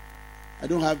honest. I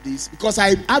don't have this. Because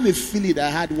I have a feeling that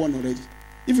I had one already.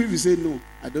 If you say no,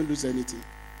 I don't lose anything.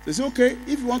 They say, okay,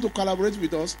 if you want to collaborate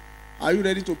with us, are you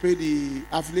ready to pay the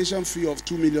affiliation fee of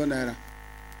 2 million naira?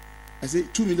 I say,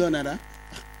 2 million naira?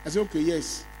 I say, okay,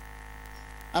 yes.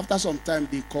 After some time,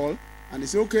 they call and they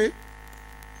say, okay,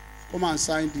 come and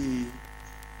sign the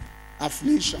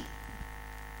affiliation.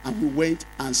 And we went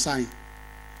and signed.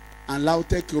 And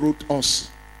Lautech wrote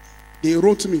us. They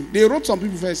wrote me. They wrote some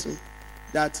people first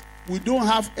that we don't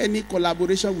have any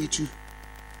collaboration with you.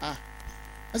 I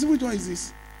said, which one is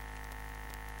this?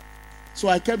 So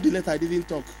I kept the letter. I didn't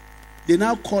talk. They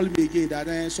now called me again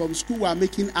that some school were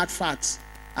making artifacts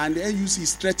and the NUC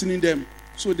is threatening them.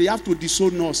 So they have to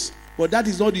disown us. But that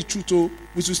is not the truth. Oh.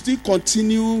 We should still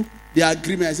continue the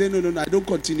agreement. I said, no, I don't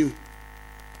continue.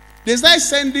 They started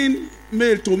sending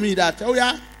mail to me that, oh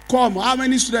yeah, come, how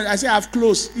many students? I say, I have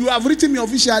closed. You have written me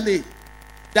officially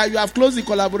that you have closed the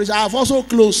collaboration. I have also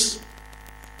closed.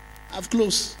 I've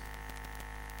closed.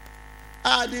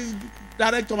 The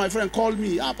director, my friend, called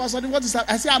me. Pastor, what is that?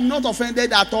 I say, I'm not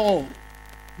offended at all.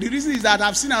 The reason is that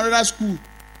I've seen another school.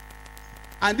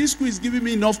 And this school is giving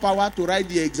me enough power to write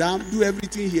the exam, do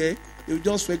everything here. They will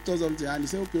just factor something. And he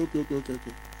say, okay.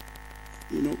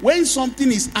 You know, when something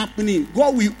is happening,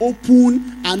 God will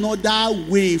open another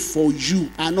way for you,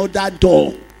 another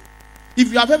door.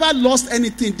 If you have ever lost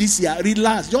anything this year,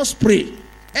 relax, just pray.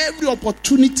 Every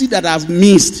opportunity that I've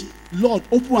missed, Lord,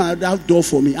 open another door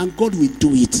for me, and God will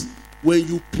do it. When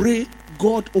you pray,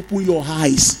 God open your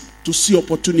eyes to see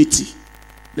opportunity.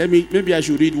 Maybe I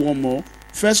should read one more.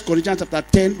 1 Corinthians chapter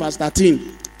 10, verse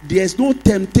 13. There is no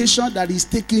temptation that is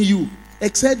taking you,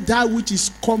 except that which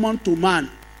is common to man.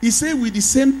 He said, with the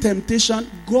same temptation,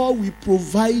 God will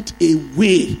provide a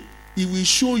way. He will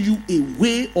show you a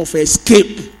way of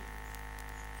escape.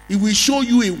 He will show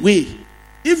you a way.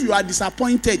 If you are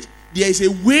disappointed, there is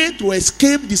a way to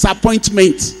escape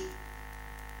disappointment.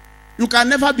 You can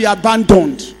never be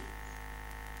abandoned.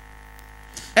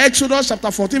 Exodus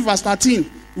chapter 14, verse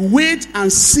 13. Wait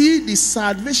and see the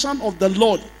salvation of the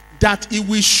Lord that He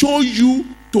will show you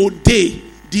today.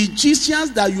 The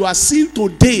Egyptians that you are seeing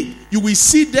today, you will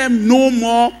see them no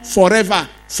more forever.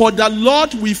 For the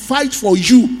Lord will fight for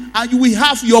you, and you will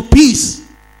have your peace.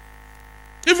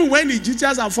 Even when the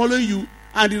Egyptians are following you,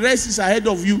 and the rest is ahead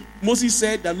of you, Moses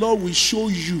said, the Lord will show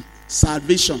you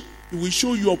salvation. He will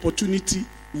show you opportunity.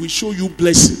 He will show you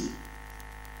blessing.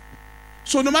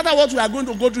 So no matter what we are going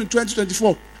to go through in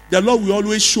 2024, the Lord will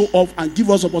always show up and give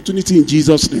us opportunity in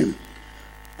Jesus' name.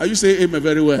 Are you saying amen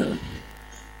very well?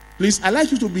 Please, I'd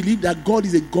like you to believe that God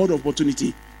is a God of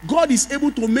opportunity. God is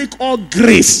able to make all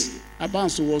grace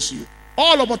abound towards you.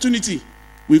 All opportunity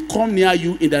will come near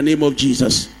you in the name of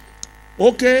Jesus.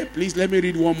 Okay, please let me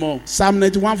read one more. Psalm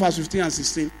 91, verse 15 and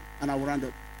 16, and I will round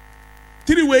up.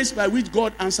 3 ways by which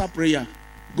God answers prayer.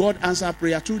 God answers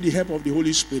prayer through the help of the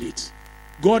Holy Spirit.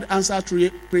 God answers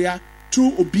prayer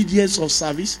through obedience of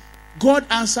service. God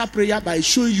answers prayer by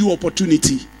showing you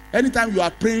opportunity. Anytime you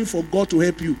are praying for God to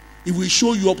help you, He will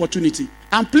show you opportunity.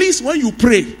 And please, when you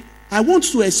pray, I want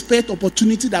to expect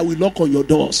opportunity that will knock on your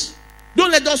doors.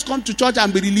 Don't let us come to church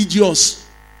and be religious.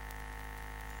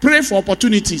 Pray for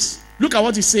opportunities. Look at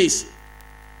what it says.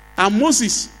 And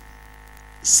Moses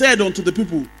said unto the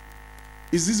people,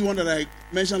 is this the one that I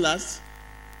mentioned last?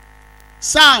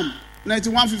 Psalm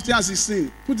 91, 15 and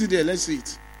 16. Put it there, let's see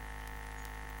it.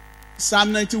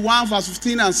 Psalm 91, verse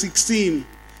 15 and 16.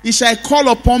 He shall call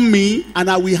upon me, and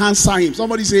I will answer him.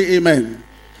 Somebody say amen.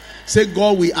 Say,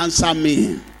 God will answer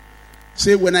me.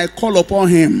 Say, when I call upon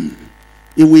him,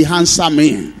 he will answer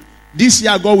me. This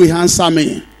year, God will answer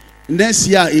me. Next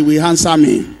year, he will answer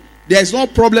me. There is no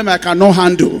problem I cannot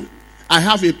handle. I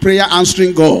have a prayer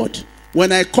answering God.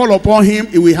 When I call upon him,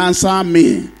 he will answer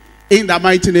me. In the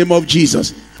mighty name of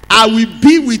Jesus. I will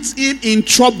be with him in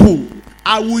trouble.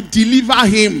 I will deliver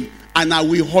him, and I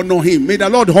will honor him. May the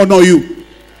Lord honor you.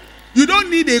 You don't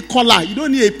need a collar. You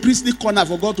don't need a priestly corner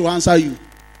for God to answer you.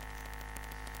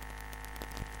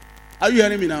 Are you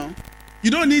hearing me now?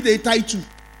 You don't need a title.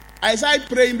 I started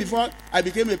praying before I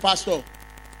became a pastor.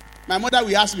 My mother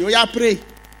will ask me, oh yeah, pray.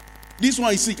 This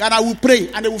one is sick. And I will pray.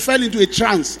 And they will fall into a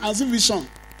trance and see vision.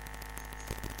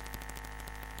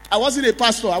 I wasn't a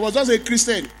pastor. I was just a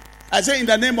Christian. I say, in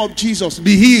the name of Jesus,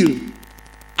 be healed.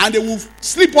 And they will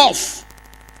slip off.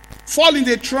 Fall in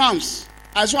the trance.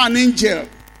 I saw an angel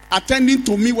attending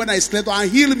to me when I slept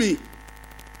and heal me.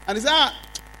 And he said,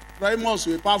 Amos,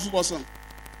 you're a powerful person.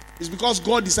 It's because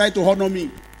God decided to honor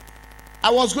me. I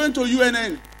was going to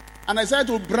UNN and I decided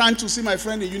to branch to see my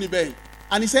friend in Unibank.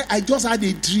 And he said, I just had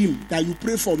a dream that you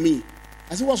pray for me.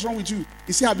 I said, what's wrong with you?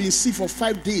 He said, I've been sick for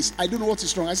 5 days. I don't know what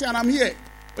is wrong. I said, and I'm here.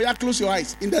 Oh yeah, close your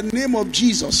eyes. In the name of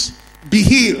Jesus, be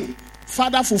healed.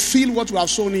 Father, fulfill what you have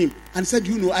shown him. And he said,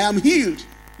 you know, I am healed.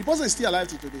 The person is still alive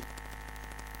till today.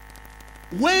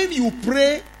 When you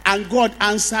pray and God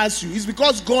answers you, it's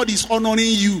because God is honoring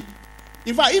you.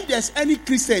 In fact, if there's any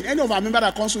Christian, any of our members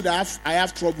that comes to that I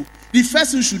have trouble, the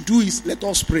first thing you should do is let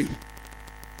us pray.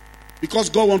 Because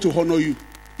God wants to honor you.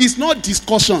 It's not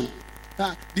discussion.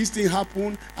 This thing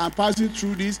happened, I'm passing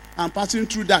through this, I'm passing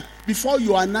through that. Before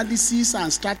your analysis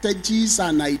and strategies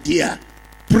and idea,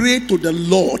 pray to the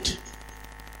Lord.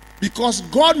 Because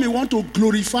God may want to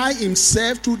glorify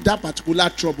himself through that particular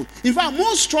trouble. In fact,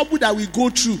 most trouble that we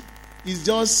go through is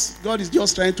just, God is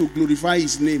just trying to glorify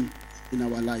his name in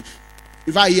our life.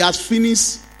 In fact, he has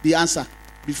finished the answer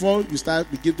before you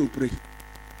begin to pray.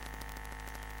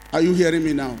 Are you hearing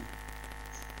me now?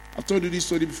 I've told you this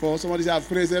story before. Somebody said, I've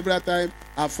prayed every time,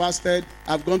 I've fasted,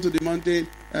 I've gone to the mountain,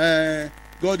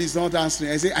 God is not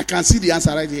answering. I say, I can see the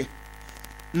answer right here.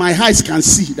 My eyes can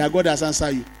see that God has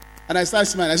answered you. And I start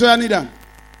smiling. I said, I need them.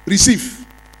 Receive.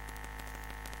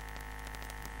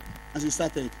 As he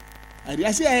started.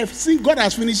 I say, I have seen God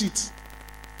has finished it.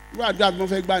 Not no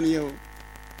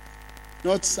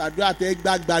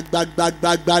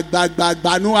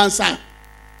answer.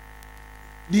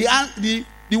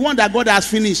 The one that God has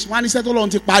finished. When he said,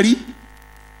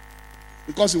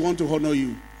 because he wants to honor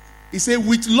you. He said,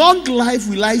 with long life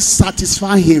will I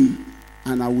satisfy him,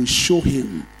 and I will show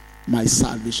him my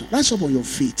salvation. Rise up on your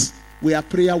feet. We are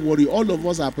prayer warrior. All of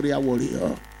us are prayer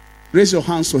warrior. Raise your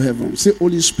hands to heaven. Say,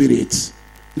 Holy Spirit,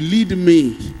 lead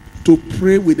me to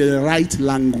pray with the right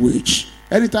language.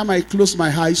 Anytime I close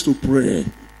my eyes to pray,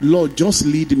 Lord, just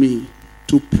lead me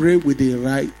to pray with the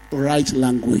right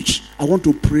language. I want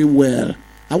to pray well.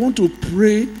 I want to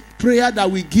pray prayer that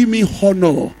will give me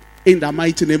honor in the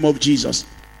mighty name of Jesus.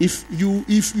 If you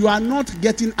are not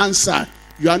getting answer,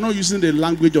 you are not using the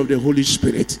language of the Holy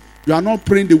Spirit. You are not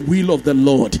praying the will of the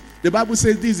Lord. The Bible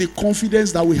says this is the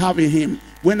confidence that we have in him.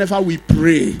 Whenever we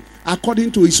pray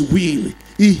according to his will,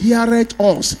 he heareth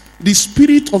us. The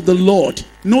Spirit of the Lord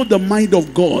know the mind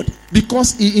of God,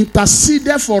 because he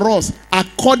interceded for us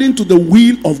according to the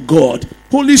will of God.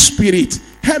 Holy Spirit,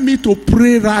 help me to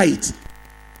pray right.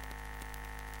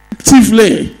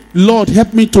 Actively, Lord,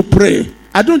 help me to pray.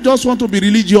 I don't just want to be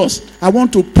religious. I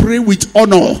want to pray with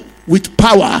honor, with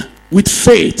power, with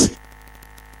faith.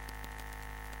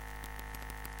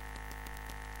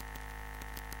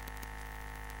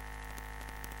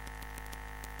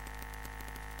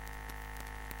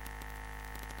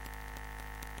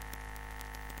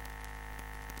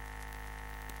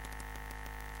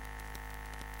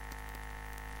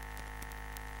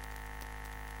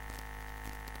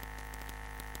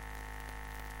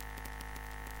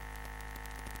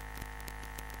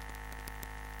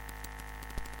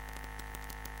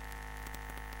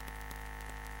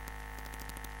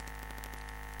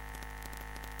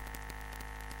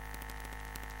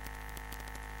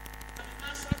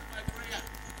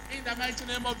 In the mighty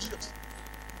name of Jesus.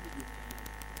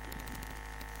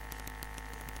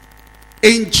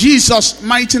 In Jesus'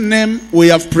 mighty name we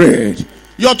have prayed.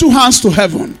 Your two hands to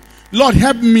heaven. Lord,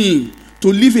 help me to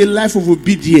live a life of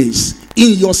obedience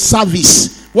in your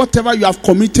service. Whatever you have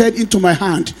committed into my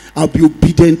hand, I'll be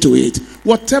obedient to it.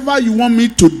 Whatever you want me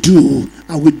to do,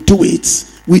 I will do it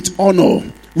with honor,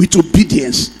 with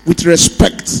obedience, with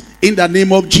respect in the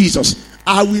name of Jesus.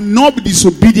 I will not be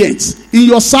disobedient in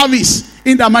your service.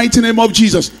 In the mighty name of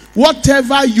Jesus.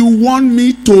 Whatever you want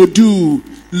me to do,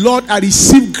 Lord, I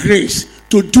receive grace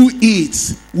to do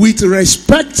it with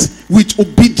respect, with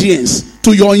obedience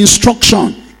to your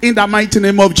instruction. In the mighty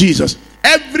name of Jesus.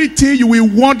 Everything you will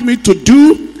want me to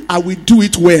do, I will do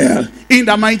it well. In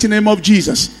the mighty name of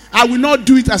Jesus. I will not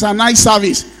do it as a nice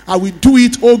service. I will do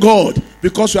it, oh God,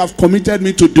 because you have committed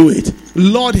me to do it.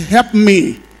 Lord, help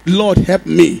me. Lord, help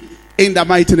me. In the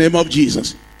mighty name of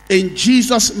Jesus. In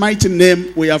Jesus' mighty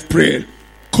name we have prayed.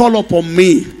 Call upon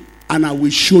me, and I will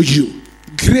show you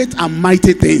great and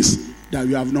mighty things that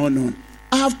you have not known.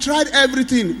 I have tried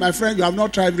everything. My friend, you have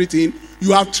not tried everything.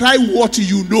 You have tried what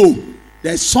you know.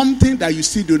 There's something that you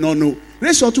still do not know.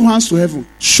 Raise your two hands to heaven.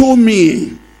 Show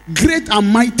me great and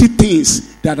mighty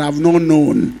things that I have not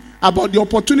known. About the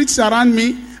opportunities around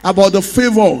me, about the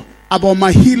favor, about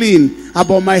my healing,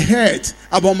 about my health,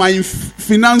 about my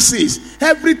finances.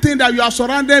 Everything that you have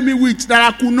surrounded me with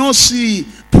that I could not see.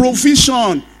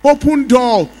 Provision, open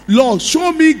door. Lord,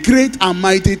 show me great and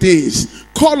mighty things.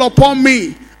 Call upon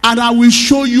me, and I will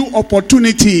show you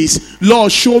opportunities.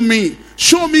 Lord, show me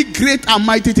great and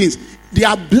mighty things. There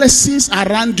are blessings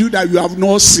around you that you have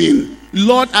not seen.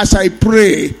 Lord, as I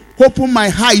pray, open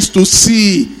my eyes to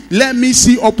see. Let me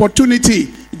see opportunity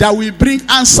that will bring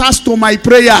answers to my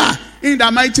prayer. In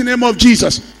the mighty name of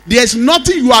Jesus. There's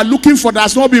nothing you are looking for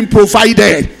that's not been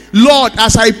provided. Lord,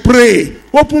 as I pray,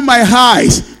 open my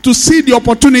eyes to see the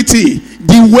opportunity,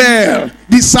 the well,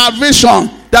 the salvation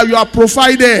that you have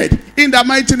provided. In the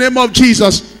mighty name of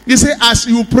Jesus. You say, as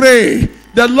you pray,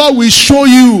 the Lord will show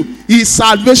you his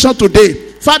salvation today.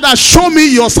 Father, show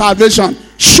me your salvation.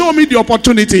 Show me the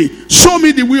opportunity. Show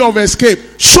me the way of escape.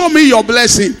 Show me your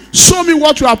blessing. Show me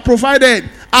what you have provided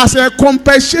as a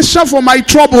compensation for my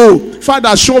trouble.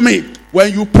 Father, show me.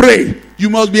 When you pray, you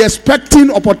must be expecting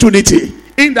opportunity.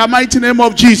 In the mighty name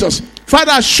of Jesus.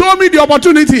 Father, show me the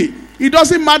opportunity. It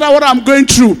doesn't matter what I'm going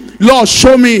through. Lord,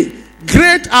 show me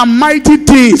great and mighty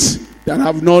things that I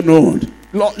have not known.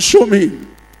 Lord, show me.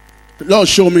 Lord,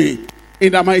 show me.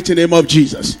 In the mighty name of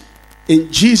Jesus.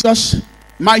 In Jesus'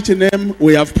 mighty name,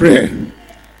 we have prayed.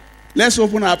 Let's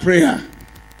open our prayer.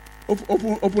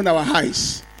 Open our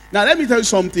eyes. Now, let me tell you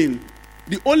something.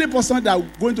 The only person that is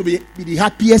going to be the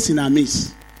happiest in our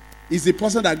midst is the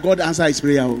person that God answers his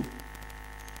prayer.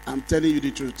 I'm telling you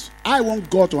the truth. I want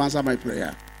God to answer my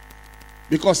prayer.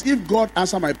 Because if God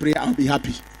answers my prayer, I'll be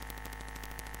happy.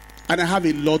 And I have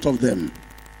a lot of them.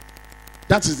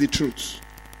 That is the truth.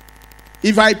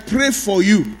 If I pray for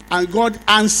you and God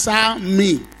answer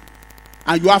me,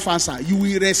 and you have answer, you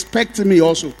will respect me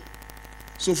also.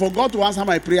 So for God to answer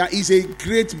my prayer is a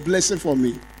great blessing for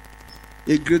me.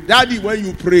 A great daddy, when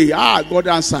you pray, God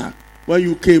answer. When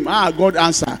you came, God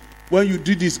answer. When you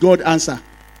did this, God answer.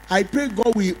 I pray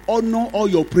God will honor all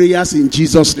your prayers in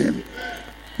Jesus' name.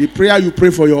 The prayer you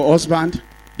pray for your husband,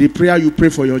 the prayer you pray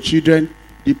for your children,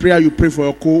 the prayer you pray for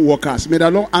your co-workers, may the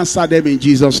Lord answer them in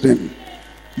Jesus' name.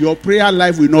 Your prayer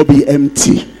life will not be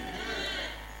empty.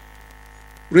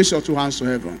 Raise your two hands to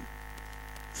heaven.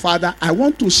 Father, I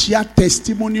want to share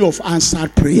testimony of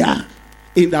answered prayer.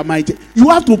 In the mighty, you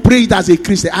have to pray it as a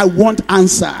Christian. I want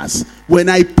answers when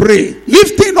I pray.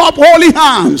 Lifting up holy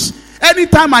hands.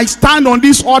 Anytime I stand on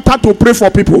this altar to pray for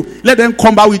people, let them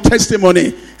come back with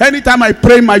testimony. Anytime I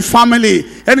pray my family,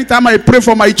 anytime I pray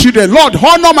for my children, Lord,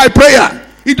 honor my prayer.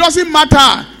 It doesn't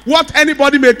matter what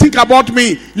anybody may think about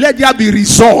me. Let there be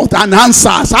result and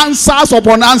answers. Answers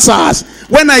upon answers.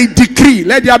 When I decree,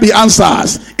 let there be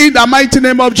answers. In the mighty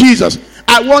name of Jesus.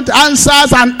 I want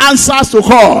answers and answers to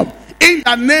come. In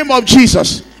the name of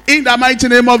Jesus. In the mighty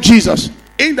name of Jesus.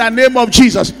 In the name of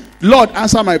Jesus. Lord,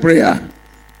 answer my prayer.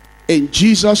 In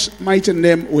Jesus' mighty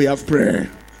name we have prayer.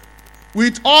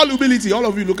 With all humility, all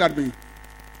of you look at me.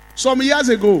 Some years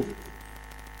ago,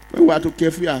 when we were to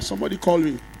Kefia, somebody called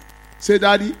me. Say,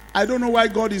 Daddy, I don't know why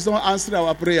God is not answering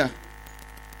our prayer.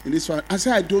 In this one, I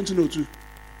said, I don't know too.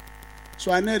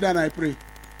 So I kneel down and I pray.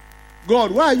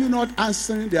 God, why are you not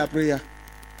answering their prayer?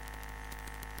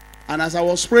 And as I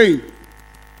was praying,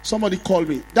 somebody called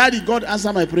me. Daddy, God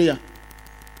answered my prayer.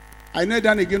 I knelt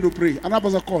down again to pray. Another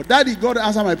person called. Daddy, God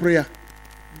answered my prayer.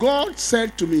 God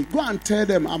said to me, go and tell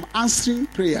them I'm answering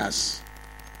prayers.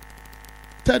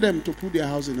 Tell them to put their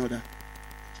house in order.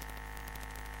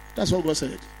 That's what God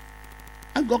said.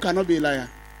 And God cannot be a liar.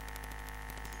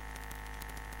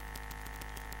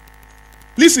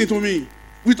 Listen to me.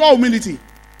 With all humility.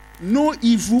 No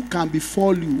evil can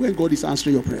befall you when God is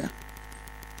answering your prayer.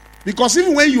 Because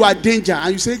even when you are in danger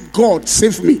and you say, God,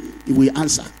 save me, He will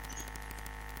answer.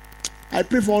 I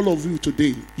pray for all of you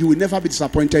today. You will never be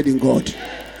disappointed in God.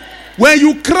 When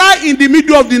you cry in the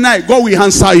middle of the night, God will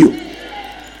answer you.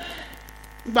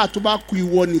 You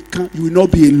will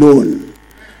not be alone.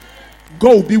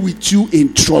 God will be with you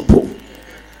in trouble.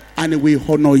 And He will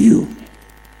honor you.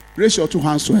 Raise your two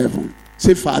hands to heaven.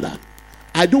 Say, Father,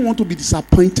 I don't want to be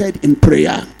disappointed in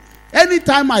prayer.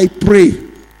 Anytime I pray,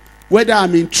 whether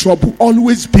I'm in trouble,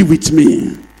 always be with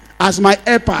me as my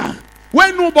helper.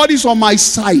 When nobody's on my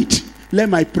side, let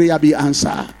my prayer be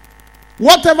answered.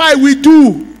 Whatever I will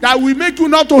do that will make you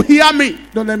not to hear me,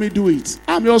 don't let me do it.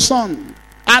 I'm your son.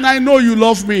 And I know you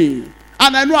love me.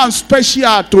 And I know I'm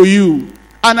special to you.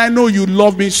 And I know you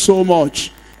love me so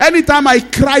much. Anytime I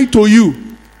cry to you,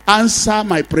 answer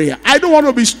my prayer. I don't want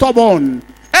to be stubborn.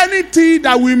 Anything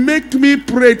that will make me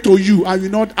pray to you and will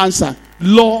not answer,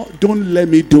 Lord, don't let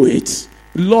me do it.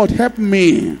 Lord, help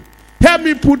me. Help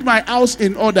me put my house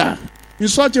in order in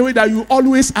such a way that you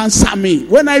always answer me.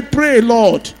 When I pray,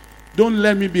 Lord, don't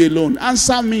let me be alone.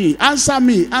 Answer me, answer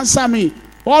me, answer me.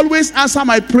 Always answer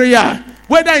my prayer.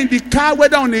 Whether in the car,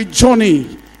 whether on a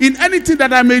journey, in anything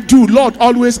that I may do, Lord,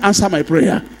 always answer my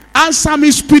prayer. Answer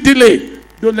me speedily.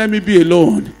 Don't let me be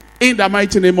alone. In the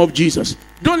mighty name of Jesus.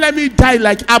 Don't let me die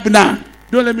like Abner.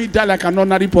 Don't let me die like an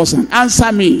ordinary person.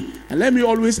 Answer me. And let me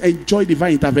always enjoy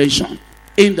divine intervention.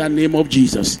 In the name of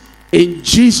Jesus. In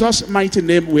Jesus' mighty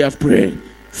name we have prayed.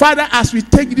 Father, as we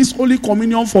take this Holy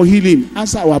Communion for healing,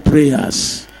 answer our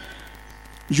prayers.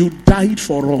 You died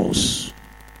for us.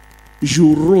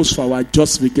 You rose for our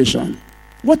justification.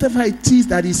 Whatever it is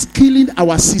that is killing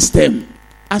our system,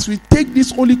 as we take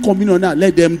this Holy Communion now,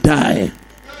 let them die.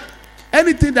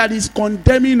 Anything that is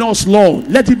condemning us, Lord,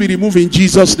 let it be removed in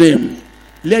Jesus' name.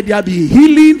 Let there be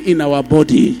healing in our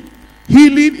body,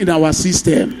 healing in our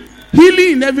system,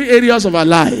 healing in every areas of our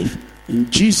life. In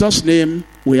Jesus' name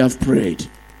we have prayed.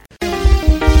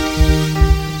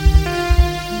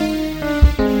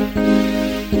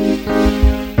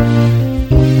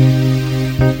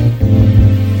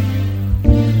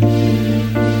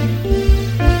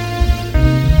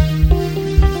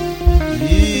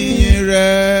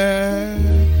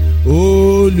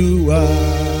 Olúwa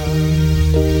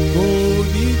kò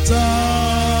ní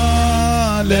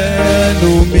tán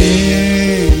lẹ́nu mi,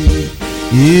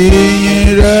 ìyìn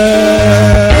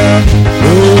rẹ̀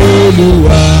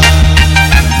Olúwa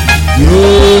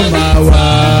yóò máa wà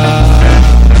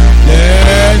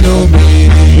lẹ́nu mi,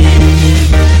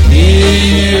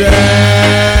 ìyìn rẹ̀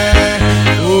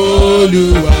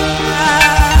Olúwa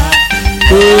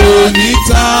kò ní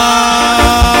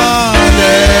tán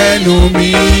lẹ́nu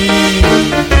mi.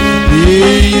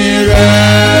 Ìyìn rẹ̀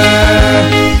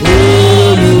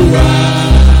Olúwa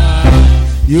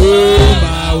yóò